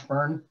and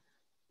Washburn,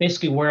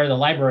 basically where the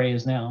library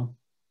is now.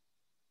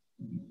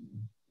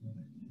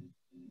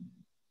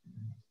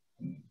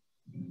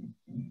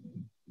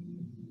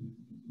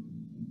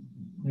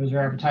 There's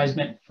our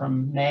advertisement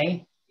from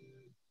May.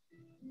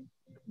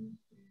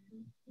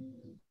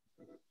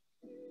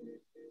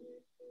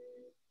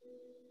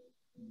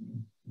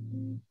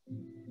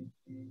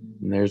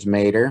 And there's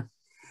Mater.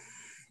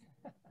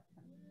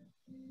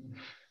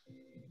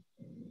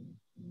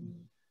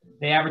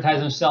 They advertise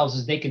themselves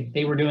as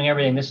they were doing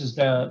everything. This is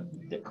the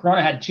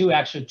Corona had two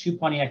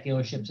Pontiac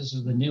dealerships. This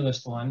was the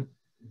newest one.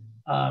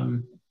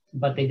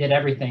 But they did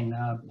everything.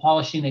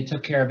 Polishing, they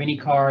took care of any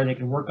car. They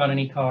could work on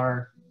any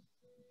car.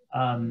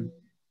 And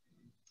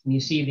you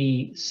see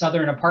the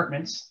Southern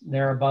Apartments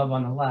there above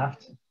on the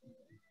left.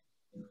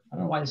 I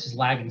don't know why this is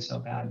lagging so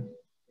bad.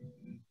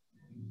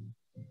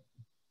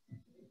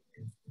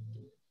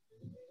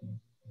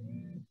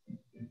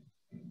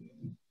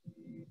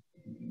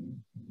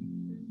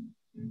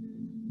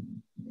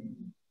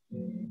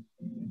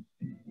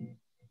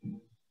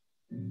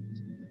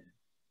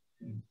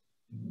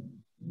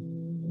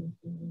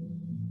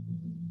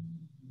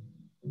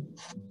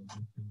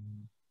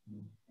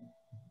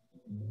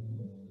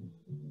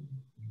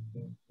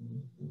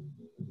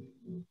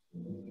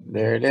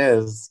 There it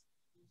is.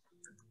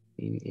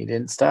 You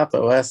didn't stop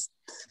it, Wes.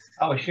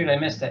 Oh, shoot, I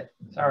missed it.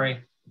 Sorry.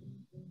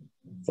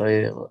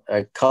 So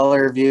a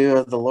color view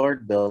of the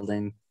Lord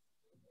building.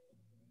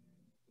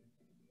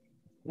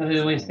 Those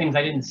are these things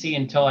I didn't see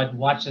until I'd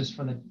watched this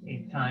for the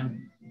 8th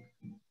time.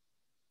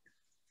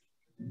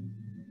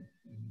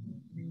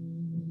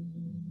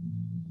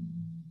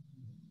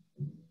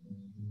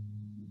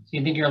 So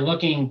you think you're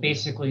looking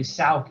basically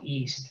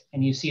southeast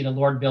and you see the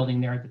Lord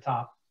building there at the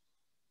top.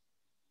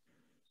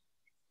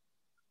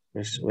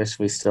 Wish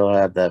we still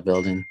had that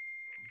building.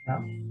 Yeah.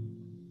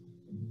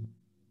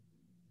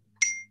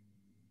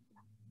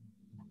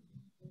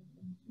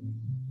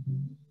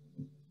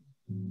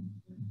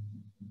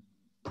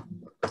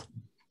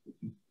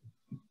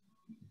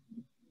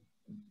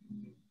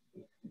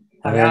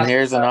 And then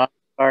here's an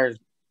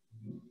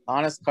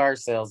honest car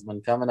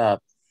salesman coming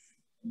up.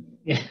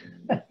 Yeah.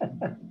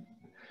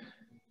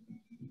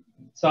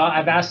 So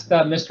I've asked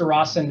Mr.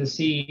 Rawson to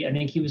see, I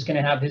think he was going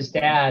to have his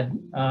dad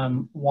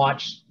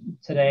watch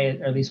today,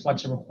 or at least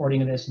watch a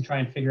recording of this and try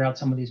and figure out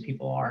some of these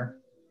people are.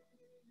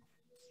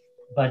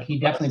 But he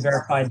definitely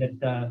verified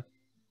that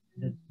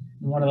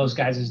one of those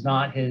guys is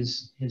not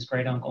his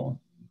great uncle.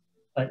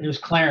 But there's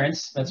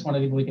Clarence. That's one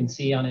of the people we can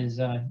see on his,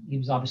 he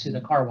was obviously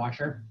the car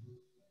washer.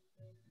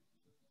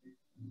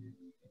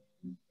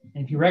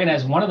 And if you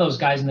recognize one of those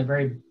guys in the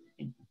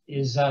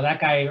that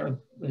guy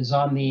is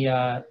on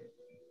the,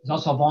 he's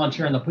also a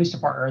volunteer in the police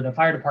department or the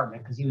fire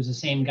department because he was the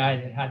same guy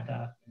that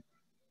had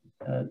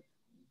the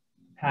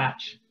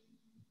patch.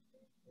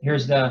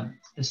 Here's the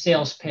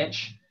sales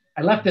pitch.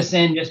 I left this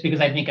in just because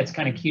I think it's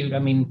kind of cute. I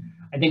mean,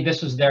 I think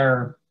this was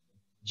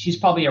she's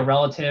probably a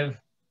relative.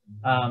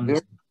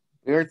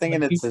 We were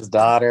thinking it's his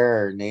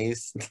daughter or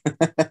niece.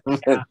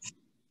 Yeah.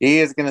 He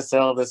is going to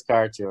sell this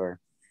car to her.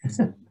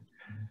 So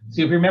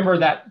if you remember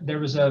that there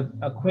was a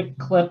quick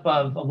clip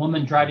of a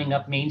woman driving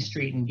up Main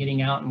Street and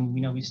getting out and,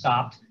 we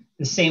stopped.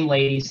 The same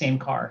lady, same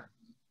car.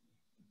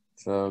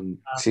 So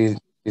she's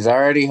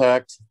already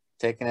hooked,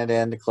 taking it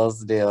in to close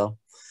the deal.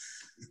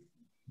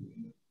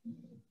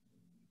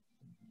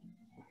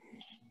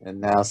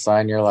 And now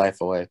sign your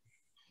life away.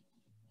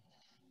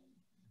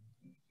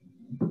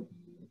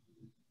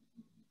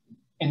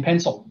 In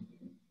pencil,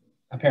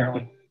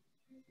 apparently.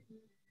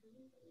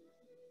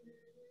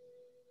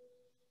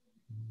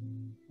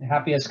 The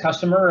happiest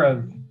customer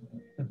of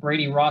the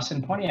Brady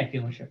Rawson Pontiac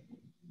dealership.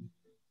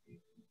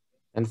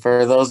 And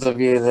for those of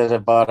you that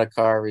have bought a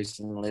car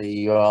recently,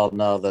 you all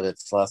know that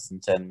it's less than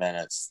 10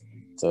 minutes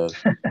to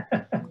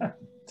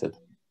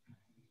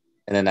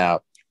in and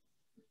out.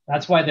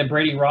 That's why the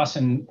Brady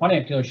Rawson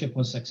Pontiac dealership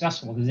was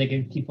successful, because they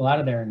could keep people out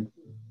of there in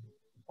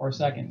 4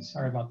 seconds.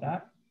 Sorry about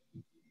that.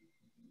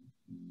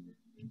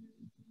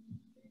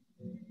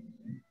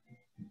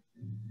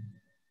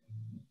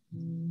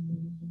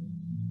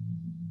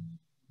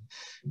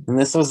 And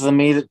this was the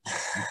meat,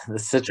 the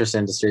citrus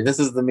industry. This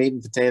is the meat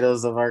and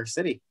potatoes of our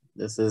city.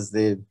 This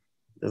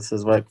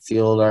is what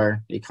fueled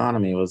our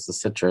economy, was the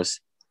citrus.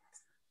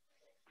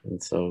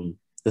 And so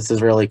this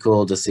is really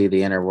cool to see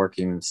the inner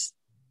workings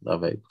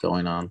of it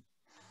going on.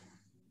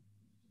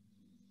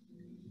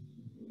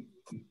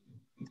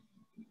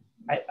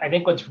 I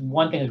think what's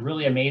one thing is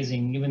really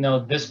amazing, even though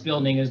this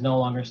building is no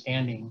longer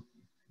standing,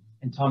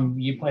 and Tom,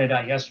 you pointed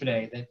out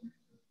yesterday that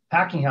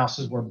packing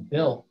houses were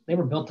built. They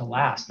were built to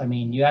last. I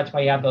mean, that's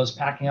why you have those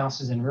packing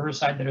houses in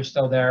Riverside that are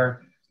still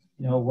there.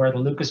 You know, where the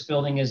Lucas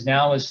building is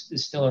now is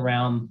still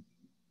around.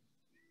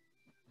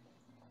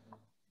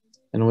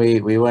 And we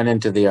went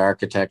into the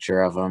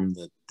architecture of them,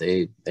 that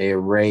they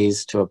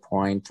raised to a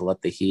point to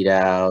let the heat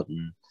out,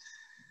 and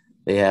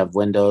they have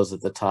windows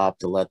at the top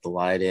to let the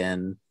light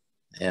in.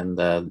 And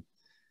the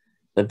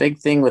big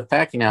thing with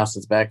packing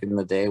houses back in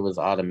the day was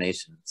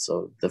automation.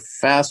 So the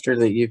faster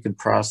that you could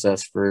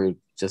process fruit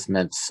just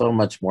meant so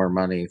much more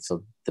money.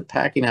 So the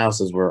packing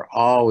houses were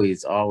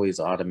always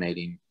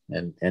automating,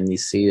 and you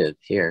see it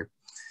here.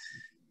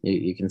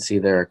 You can see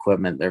their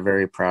equipment. They're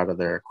very proud of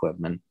their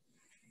equipment.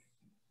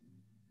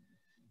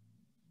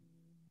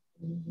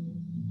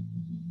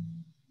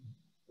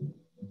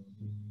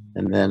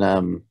 And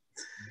then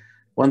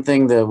one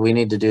thing that we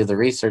need to do the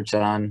research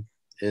on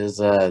is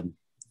the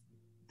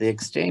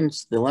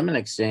exchange, the lemon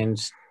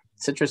exchange,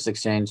 citrus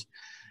exchange.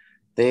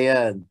 They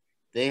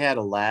had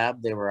a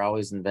lab they were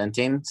always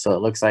inventing. So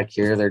it looks like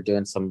here they're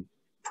doing some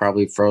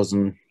probably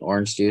frozen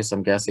orange juice,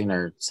 I'm guessing,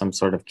 or some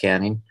sort of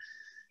canning.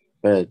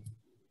 But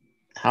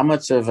how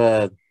much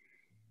of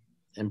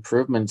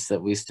improvements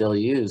that we still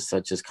use,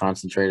 such as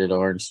concentrated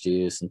orange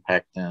juice and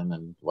pectin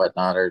and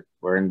whatnot,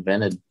 were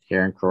invented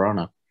here in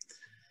Corona.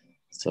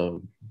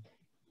 So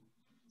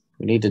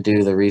we need to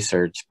do the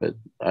research, but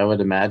I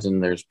would imagine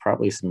there's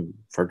probably some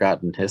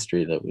forgotten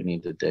history that we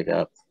need to dig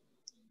up.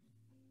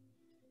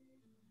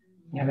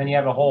 And then you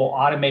have a whole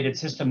automated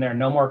system there.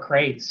 No more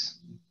crates.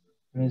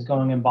 It's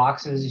going in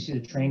boxes. You see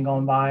the train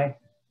going by.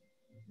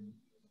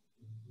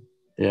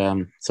 Yeah,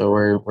 so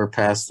we're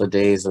past the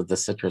days of the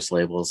citrus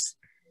labels.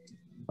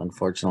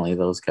 Unfortunately,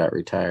 those got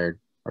retired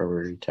or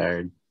were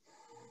retired.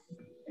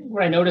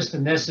 What I noticed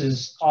in this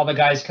is all the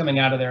guys coming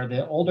out of there,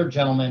 the older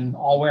gentlemen,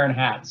 all wearing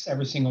hats,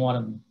 every single one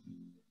of them.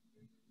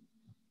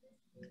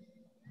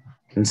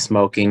 And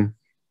smoking.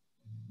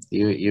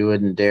 You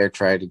wouldn't dare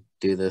try to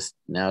do this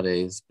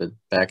nowadays, but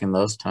back in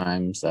those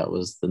times, that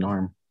was the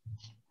norm.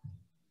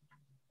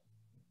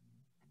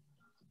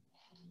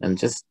 And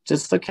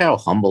just look how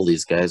humble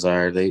these guys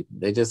are. They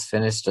just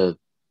finished a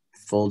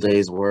full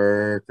day's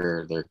work,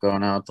 or they're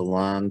going out to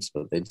lunch,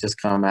 but they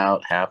just come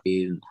out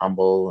happy and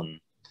humble, and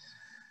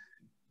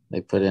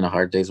they put in a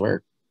hard day's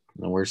work,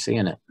 and we're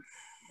seeing it.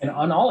 And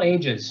on all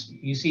ages,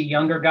 you see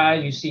younger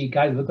guys, you see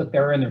guys look like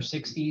they're in their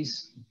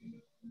 60s.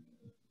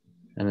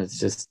 And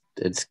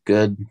it's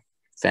good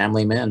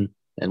family men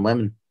and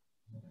women.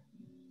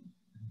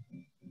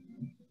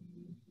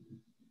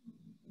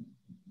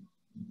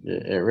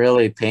 It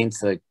really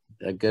paints a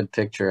good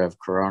picture of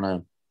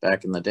Corona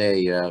back in the day.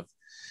 You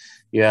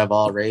have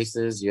all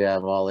races, you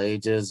have all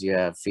ages, you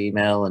have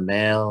female and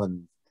male,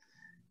 and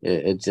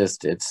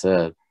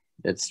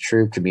it's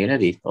true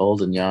community,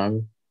 old and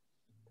young.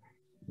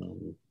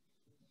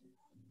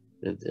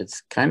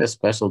 It's kind of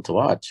special to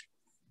watch.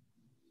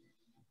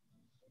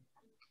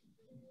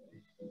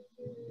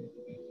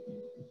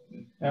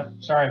 Yeah,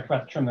 sorry, I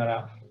forgot to trim that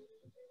out.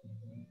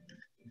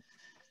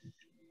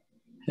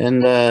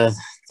 And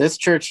this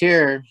church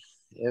here,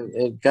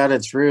 it got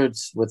its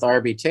roots with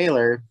R.B.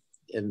 Taylor,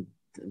 and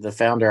the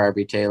founder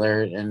R.B.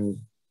 Taylor, and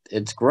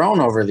it's grown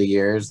over the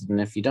years.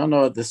 And if you don't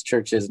know what this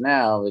church is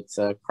now, it's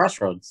a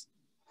Crossroads.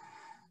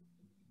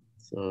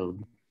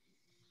 So,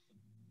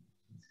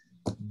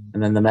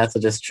 and then the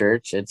Methodist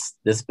Church,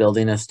 this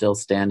building is still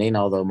standing,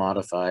 although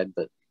modified,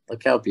 but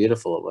look how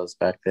beautiful it was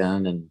back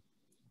then. And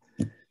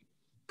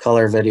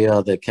color video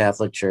of the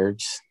Catholic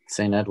Church,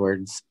 St.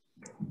 Edward's.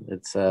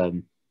 It's I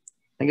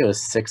think it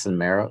was 6th and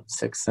Merrill.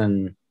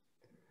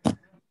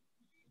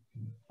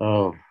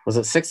 Was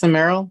it 6th and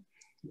Merrill?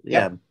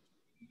 Yep.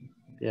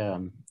 Yeah.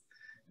 And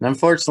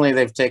unfortunately,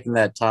 they've taken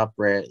that top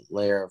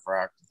layer of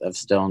rock of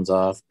stones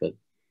off, but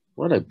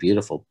what a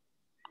beautiful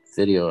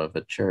video of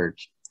a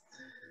church.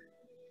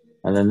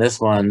 And then this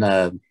one,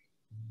 I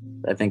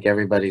think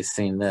everybody's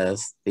seen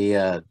this.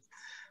 The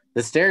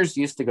stairs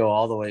used to go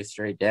all the way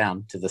straight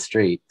down to the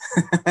street,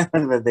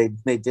 but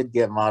they did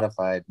get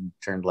modified and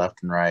turned left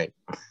and right.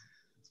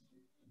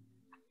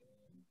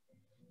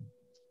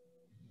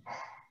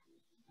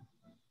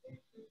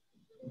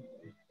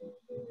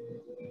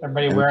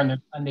 Everybody wearing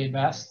their Sunday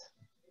best.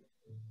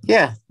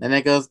 Yeah, and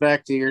it goes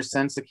back to your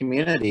sense of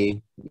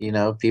community. You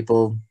know,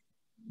 people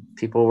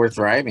were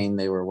thriving.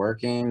 They were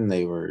working.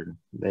 They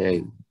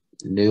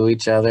knew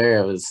each other.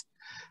 It was.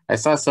 I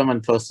saw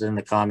someone posted in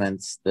the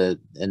comments that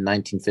in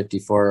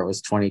 1954 it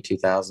was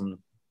 22,000.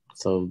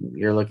 So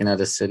you're looking at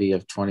a city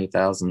of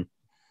 20,000,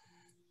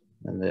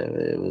 and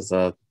it was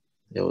a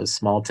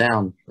small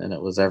town, and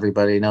it was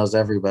everybody knows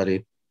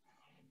everybody.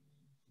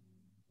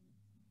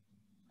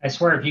 I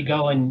swear, if you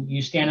go and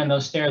you stand on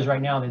those stairs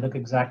right now, they look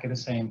exactly the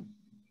same.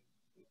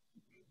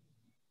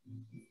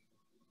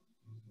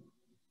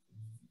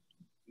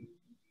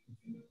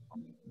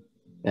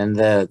 And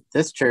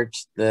this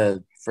church,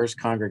 the First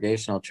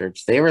Congregational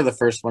Church, they were the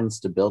first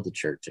ones to build a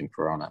church in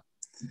Corona.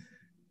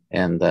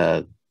 And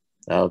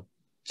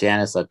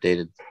Janice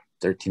updated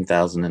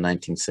 13,000 in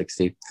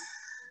 1960.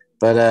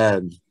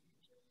 But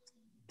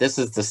this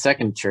is the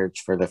second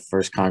church for the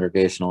First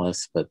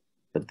Congregationalists, but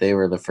they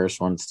were the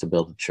first ones to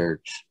build a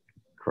church,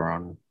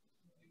 Corona.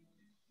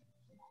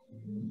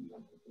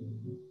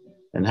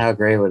 And how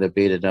great would it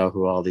be to know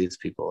who all these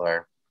people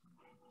are?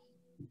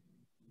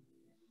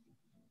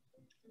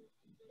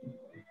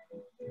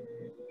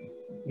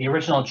 The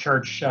original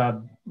church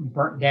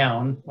burnt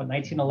down, what,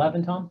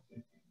 1911, Tom?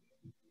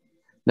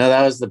 No,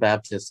 that was the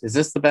Baptist. Is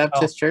this the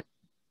Baptist church?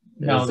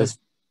 No,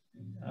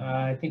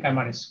 I think I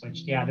might have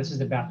switched. Yeah, this is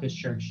the Baptist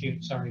church.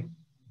 Shoot, sorry.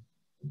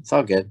 It's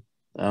all good.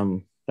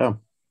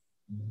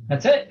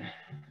 That's it.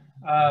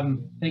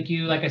 Thank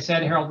you, like I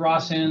said, Harold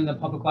Rawson, the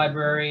Public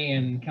Library,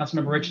 and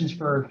Councilmember Richins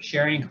for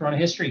sharing Corona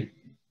history.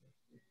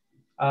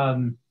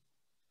 And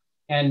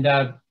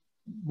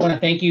want to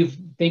thank you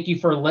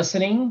for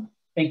listening.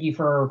 Thank you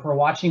for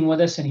watching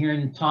with us and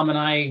hearing Tom and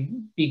I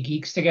be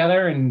geeks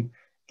together and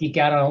geek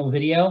out on old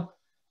video.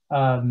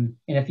 And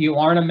if you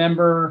aren't a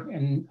member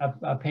and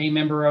a paying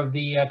member of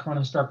the Corona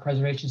Historic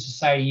Preservation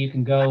Society, you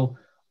can go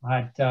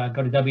to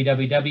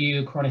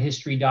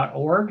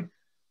www.coronahistory.org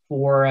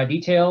for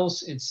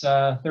details. It's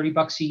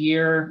 $30 a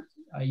year.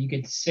 You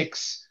get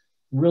 6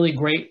 really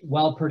great,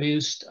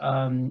 well-produced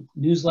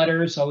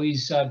newsletters,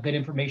 always good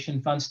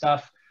information, fun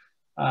stuff.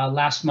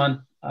 Last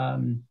month,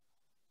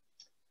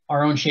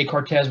 our own Shay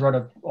Cortez wrote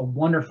a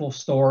wonderful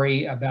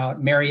story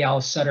about Mary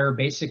Alice Sutter,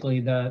 basically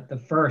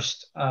the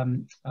first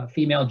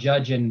female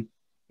judge in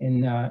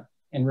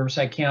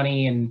Riverside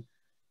County. And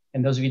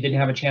those of you who didn't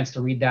have a chance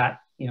to read that,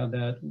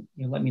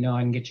 let me know.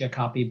 I can get you a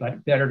copy,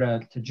 but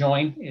better to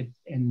join it.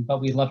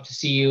 But we'd love to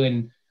see you.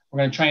 And we're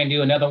going to try and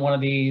do another one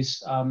of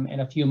these in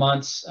a few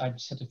months. I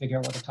just have to figure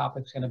out what the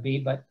topic's going to be.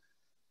 But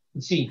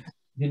let's see.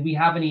 Did we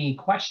have any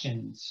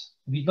questions?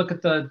 If you look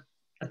at the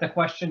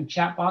question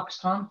chat box,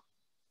 Tom.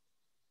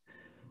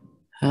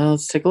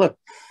 Let's take a look.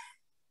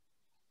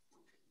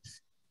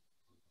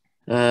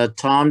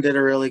 Tom did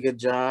a really good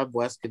job.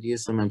 Wes could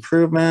use some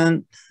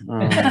improvement.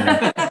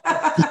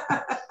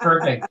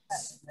 Perfect.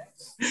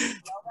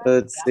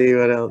 Let's see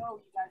what else.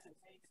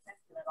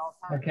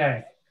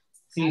 Okay.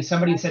 See,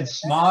 somebody said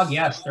smog.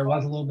 Yes, there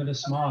was a little bit of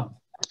smog.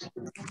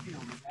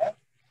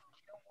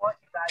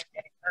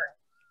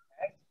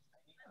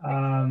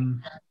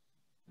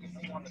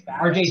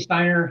 RJ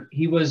Steiner,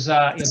 he was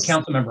a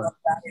council member.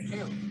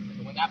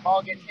 When that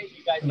ball gets hit,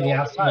 you guys know.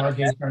 Yeah,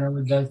 RJ Steiner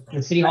with the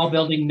City Hall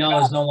building. No,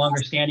 is no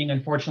longer standing.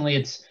 Unfortunately,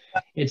 it's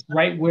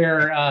right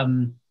where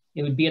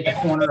it would be at the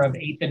corner of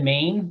 8th and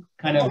Main,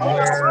 kind of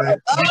where the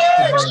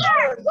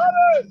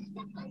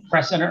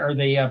press center or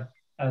the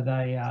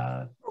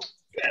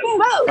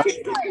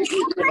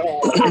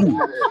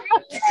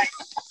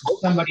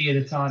somebody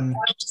that's on.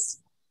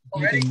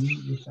 You can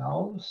mute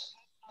yourselves.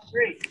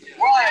 3,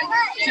 1,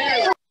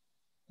 2.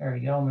 There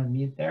we go. I'm going to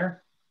mute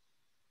there.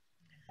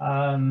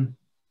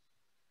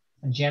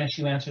 And Janice,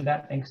 you answered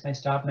that. Thanks.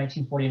 Nice job.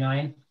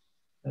 1949.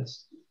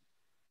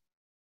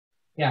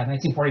 Yeah,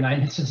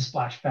 1949. This is a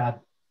splash pad.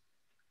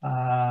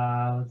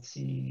 Let's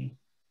see.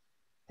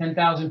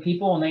 10,000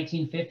 people in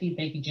 1950.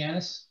 Thank you,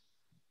 Janice.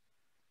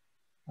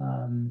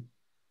 Let's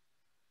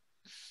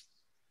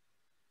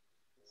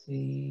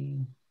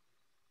see.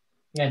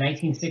 Yeah,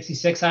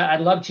 1966.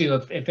 I'd love to.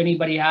 If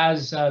anybody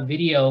has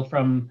video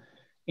from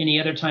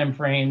any other time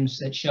frames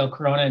that show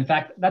Corona. In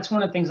fact, that's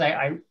one of the things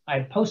I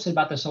posted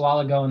about this a while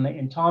ago,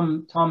 and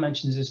Tom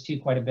mentions this too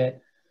quite a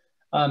bit.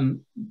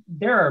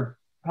 There are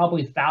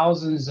probably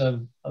thousands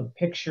of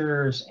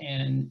pictures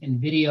and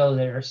video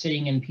that are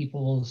sitting in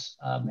people's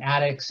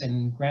attics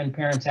and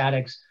grandparents'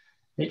 attics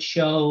that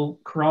show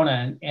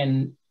Corona.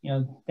 And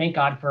thank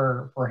God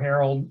for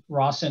Harold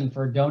Rawson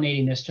for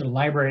donating this to the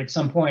library at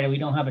some point. We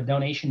don't have a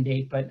donation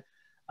date, but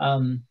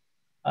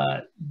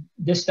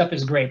this stuff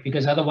is great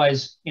because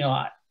otherwise,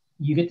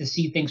 you get to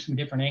see things from a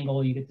different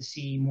angle. You get to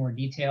see more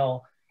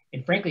detail.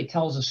 It frankly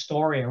tells a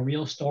story, a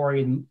real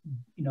story,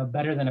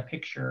 better than a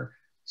picture.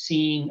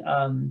 Seeing,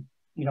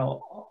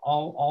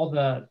 all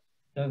the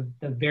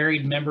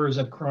varied members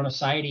of Corona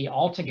Society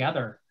all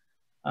together,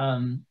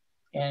 and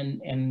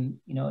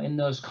in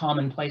those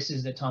common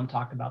places that Tom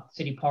talked about, the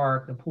city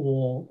park, the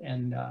pool,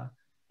 and the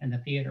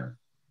theater.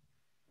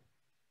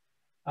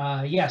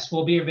 Yes,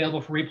 we'll be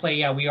available for replay.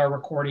 Yeah, we are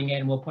recording it,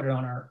 and we'll put it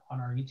on our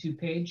YouTube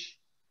page.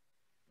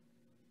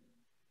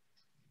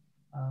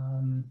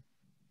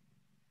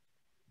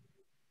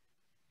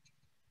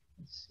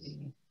 Let's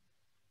see.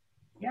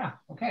 Yeah,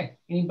 okay.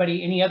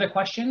 Anybody, any other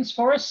questions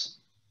for us?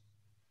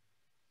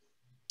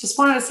 Just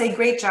wanted to say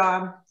great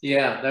job.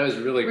 Yeah, that was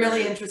really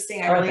great.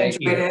 Interesting. I really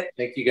enjoyed it.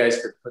 Thank you guys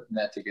for putting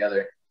that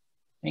together.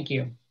 Thank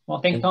you.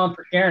 Well, thank Tom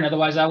for sharing.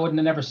 Otherwise, I wouldn't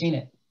have never seen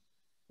it.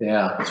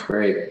 Yeah, that's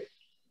great.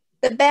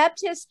 The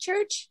Baptist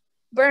church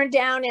burned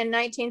down in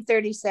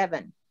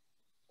 1937.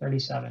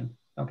 37.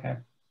 Okay.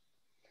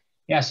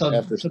 Yeah. So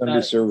after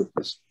Sunday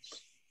service.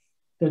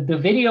 The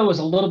video was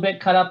a little bit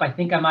cut up. I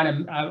think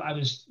I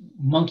was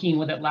monkeying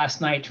with it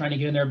last night trying to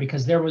get in there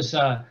because there was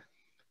a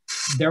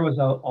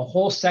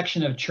whole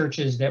section of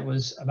churches that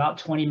was about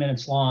 20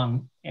 minutes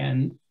long,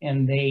 and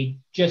they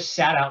just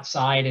sat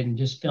outside and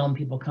just filmed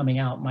people coming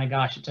out. My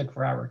gosh, it took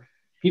forever.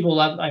 People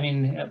love,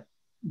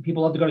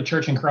 people love to go to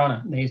church in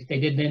Corona. They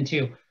did then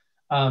too.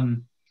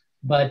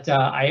 But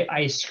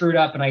I screwed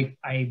up and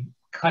I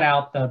cut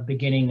out the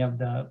beginning of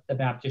the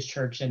Baptist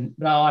church. And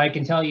well, I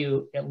can tell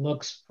you it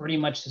looks pretty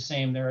much the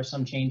same. There are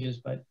some changes,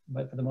 but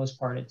for the most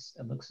part, it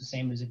looks the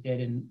same as it did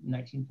in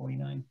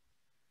 1949.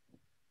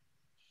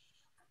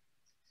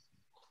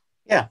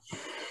 Yeah,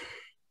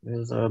 it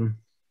was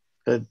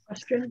good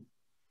question.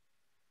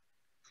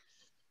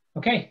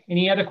 Okay,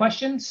 any other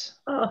questions?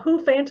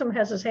 Who Phantom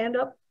has his hand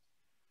up?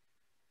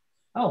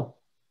 Oh,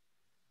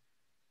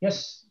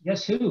 yes,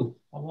 who?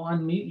 I'll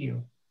unmute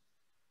you.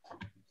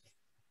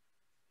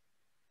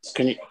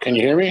 Can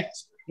you hear me?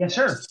 Yes,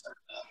 sir.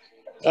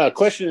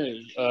 Question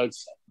is, I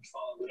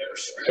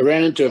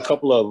ran into a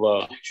couple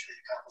of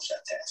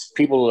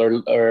people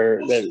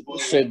that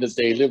said that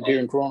they lived here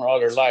in Corona all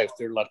their life.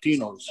 They're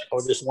Latinos. I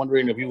was just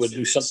wondering if you would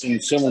do something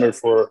similar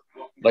for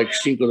like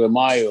Cinco de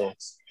Mayo,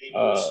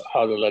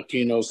 how the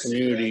Latino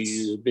community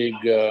is a big,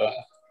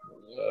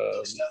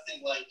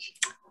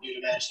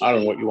 I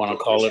don't know what you want to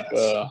call it.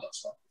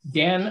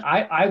 Dan,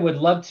 I would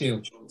love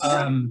to.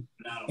 And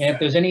if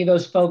there's any of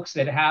those folks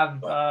that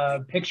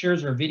have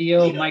pictures or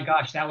video, my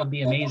gosh, that would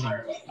be amazing.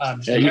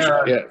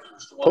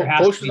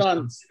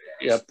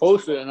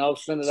 Post it and I'll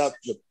send it out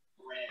to the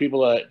people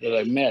that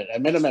I met. I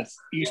met them at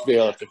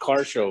Eastvale at the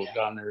car show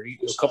down there a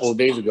couple of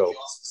days ago.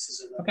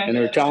 Okay. And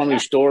they were telling me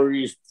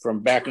stories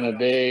from back in the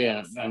day,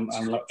 and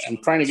I'm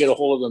trying to get a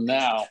hold of them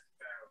now.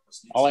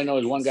 All I know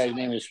is one guy's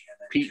name is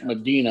Pete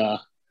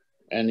Medina,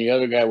 and the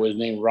other guy was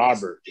named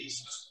Robert.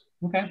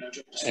 Okay.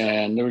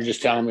 And they were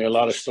just telling me a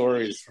lot of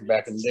stories from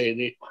back in the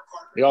day.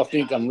 They all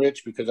think I'm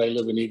rich because I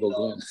live in Eagle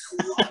Glen.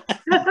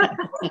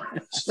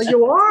 Well,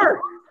 you are.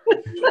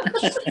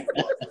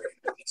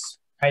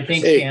 I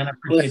think, Dan, I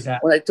appreciate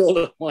that. When I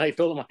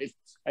told them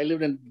I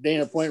lived in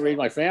Dana Point, raised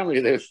my family,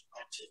 they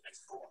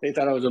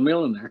thought I was a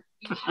millionaire.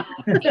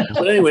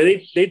 But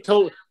anyway,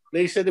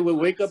 they said they would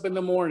wake up in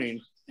the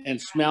morning and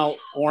smell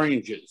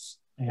oranges.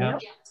 Yeah.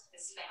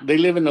 They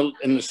live in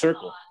the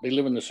circle. They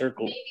live in the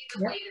circle.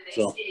 Yeah.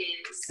 So,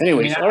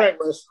 anyways, all right,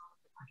 Wes.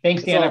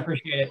 Thanks, Dan. I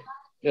appreciate it.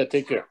 Yeah,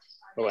 take care.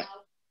 Bye-bye.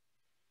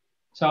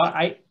 So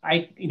I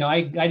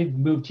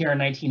moved here in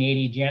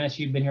 1980. Janice,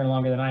 you've been here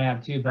longer than I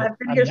have too. But I've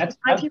been here since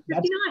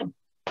 1959.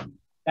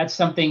 That's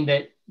something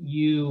that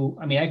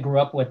I grew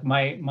up with.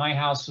 My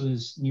house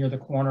was near the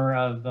corner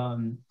of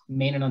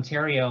Maine and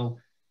Ontario,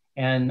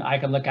 and I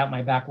could look out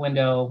my back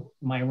window,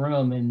 my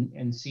room,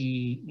 and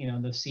see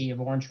the sea of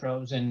orange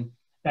groves, and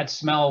that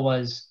smell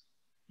was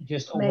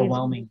just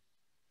overwhelming.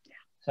 Yeah.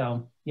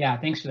 So yeah,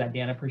 thanks for that,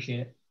 Dan. I appreciate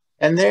it.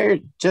 And there,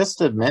 just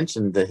to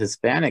mention, the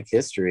Hispanic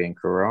history in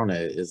Corona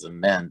is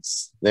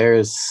immense. There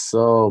is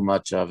so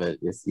much of it.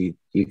 If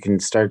you can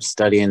start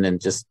studying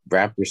and just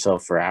wrap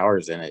yourself for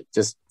hours in it,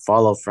 just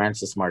follow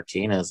Frances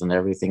Martinez and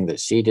everything that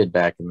she did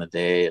back in the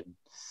day.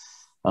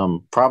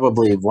 And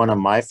probably one of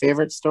my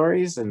favorite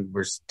stories, and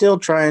we're still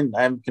trying,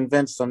 I'm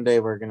convinced someday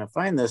we're going to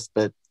find this,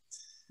 but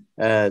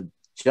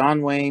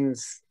John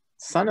Wayne's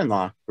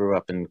son-in-law grew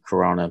up in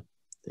Corona.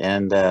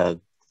 And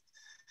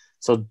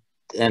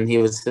and he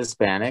was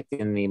Hispanic,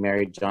 and he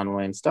married John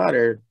Wayne's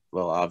daughter,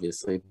 well,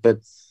 obviously, but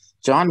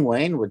John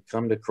Wayne would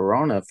come to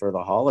Corona for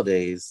the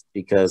holidays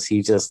because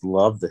he just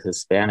loved the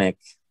Hispanic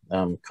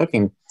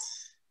cooking.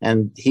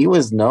 And he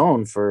was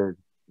known for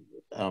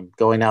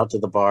going out to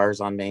the bars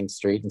on Main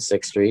Street and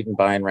 6th Street and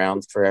buying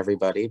rounds for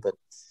everybody.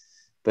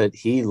 But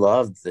he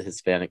loved the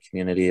Hispanic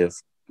community of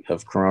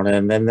Corona.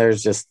 And then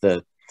there's just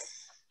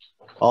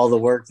all the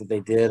work that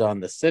they did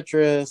on the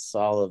citrus,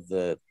 all of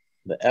the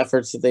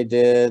efforts that they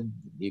did.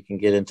 You can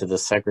get into the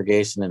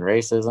segregation and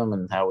racism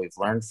and how we've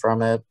learned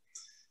from it.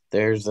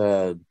 There's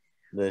the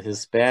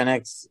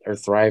Hispanics are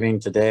thriving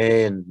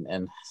today,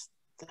 and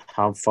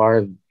how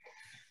far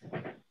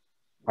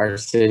our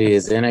city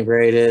is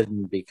integrated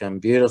and become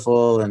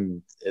beautiful.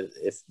 And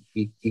if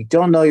you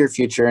don't know your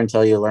future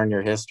until you learn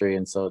your history,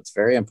 and so it's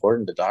very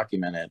important to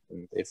document it.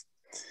 And if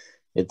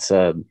it's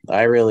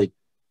I really,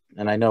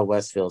 and I know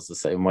Wes feels the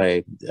same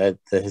way, the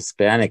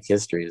Hispanic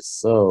history is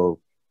so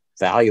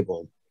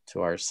valuable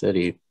to our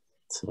city.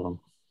 So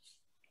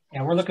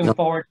yeah, we're looking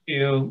forward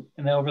to,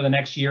 and over the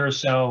next year or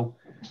so,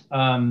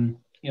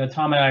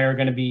 Tom and I are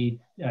going to be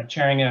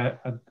chairing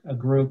a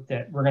group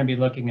that we're going to be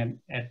looking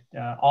at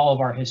all of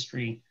our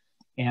history.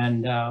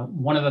 And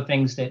one of the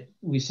things that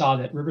we saw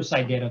that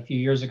Riverside did a few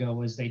years ago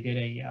was they did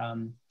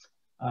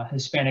a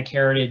Hispanic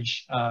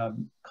Heritage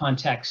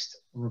context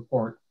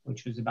report,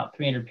 which was about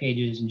 300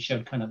 pages and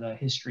showed kind of the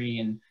history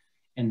and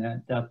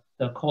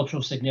the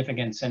cultural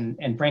significance.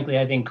 And frankly,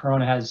 I think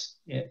Corona has,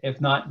 if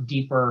not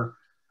deeper,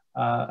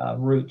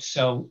 roots.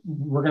 So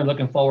we're going to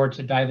looking forward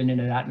to diving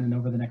into that and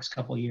over the next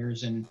couple of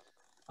years. And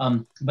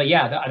but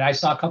yeah, I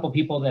saw a couple of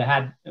people that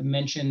had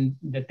mentioned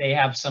that they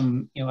have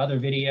some other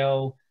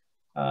video.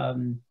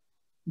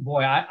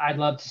 Boy, I'd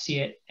love to see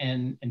it,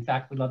 and in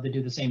fact, we'd love to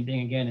do the same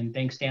thing again. And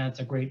thanks, Dan. It's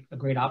a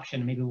great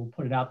option. Maybe we'll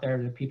put it out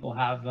there that people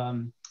have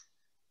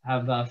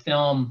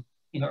film,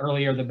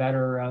 earlier the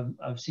better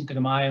of Cinco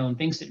de Mayo and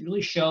things that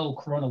really show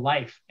Corona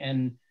life.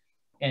 And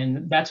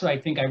that's what I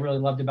think I really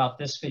loved about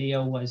this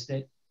video was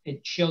that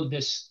it showed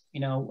this,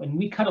 and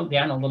we cut it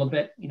down a little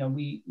bit.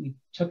 We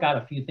took out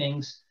a few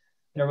things.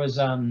 There was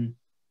a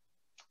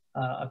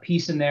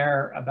piece in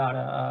there about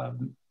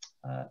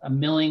a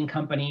milling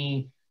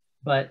company,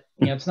 but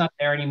it's not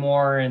there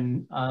anymore.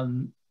 And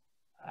I'm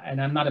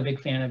not a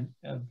big fan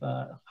of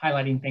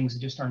highlighting things that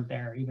just aren't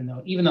there, even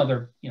though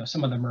they're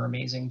some of them are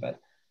amazing. But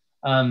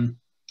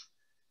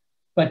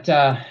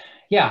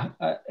yeah.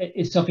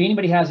 So if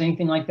anybody has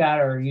anything like that,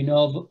 or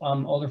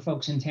older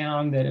folks in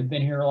town that have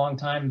been here a long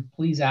time,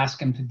 please ask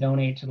them to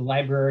donate to the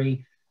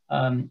library.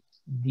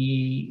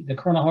 The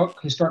Corona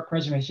Historic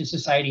Preservation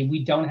Society,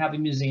 we don't have a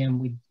museum.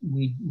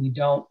 We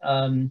don't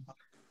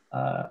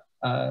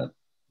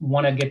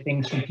want to get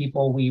things from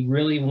people. We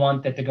really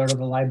want that to go to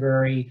the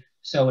library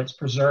so it's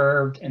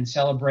preserved and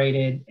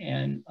celebrated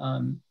and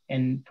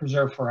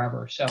preserved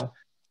forever. So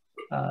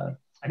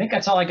I think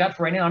that's all I got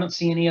for right now. I don't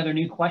see any other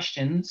new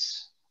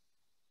questions.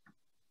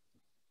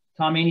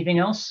 Tom, anything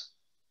else?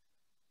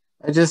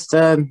 I just,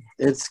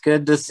 it's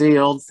good to see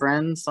old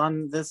friends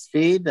on this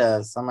feed,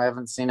 some I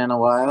haven't seen in a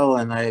while.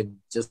 And I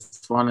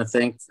just want to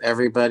thank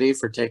everybody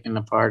for taking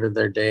a part of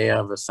their day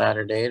of a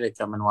Saturday to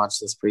come and watch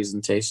this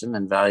presentation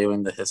and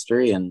valuing the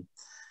history. And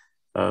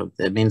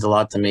it means a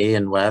lot to me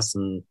and Wes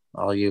and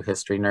all you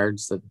history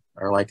nerds that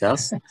are like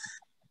us.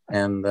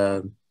 And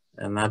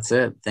that's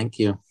it. Thank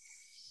you.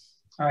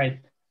 All right.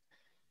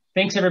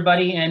 Thanks,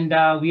 everybody.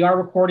 And we are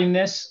recording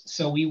this,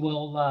 so we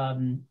will,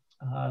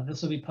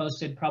 this will be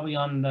posted probably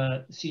on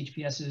the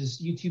CHPS's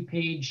YouTube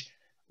page.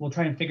 We'll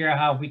try and figure out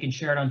how we can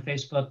share it on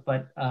Facebook.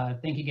 But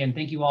thank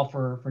you all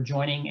for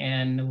joining,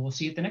 and we'll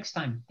see you at the next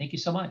time. Thank you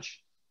so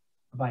much.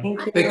 Bye-bye.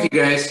 Thank you. Thank you,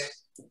 guys.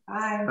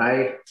 Bye.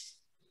 Bye.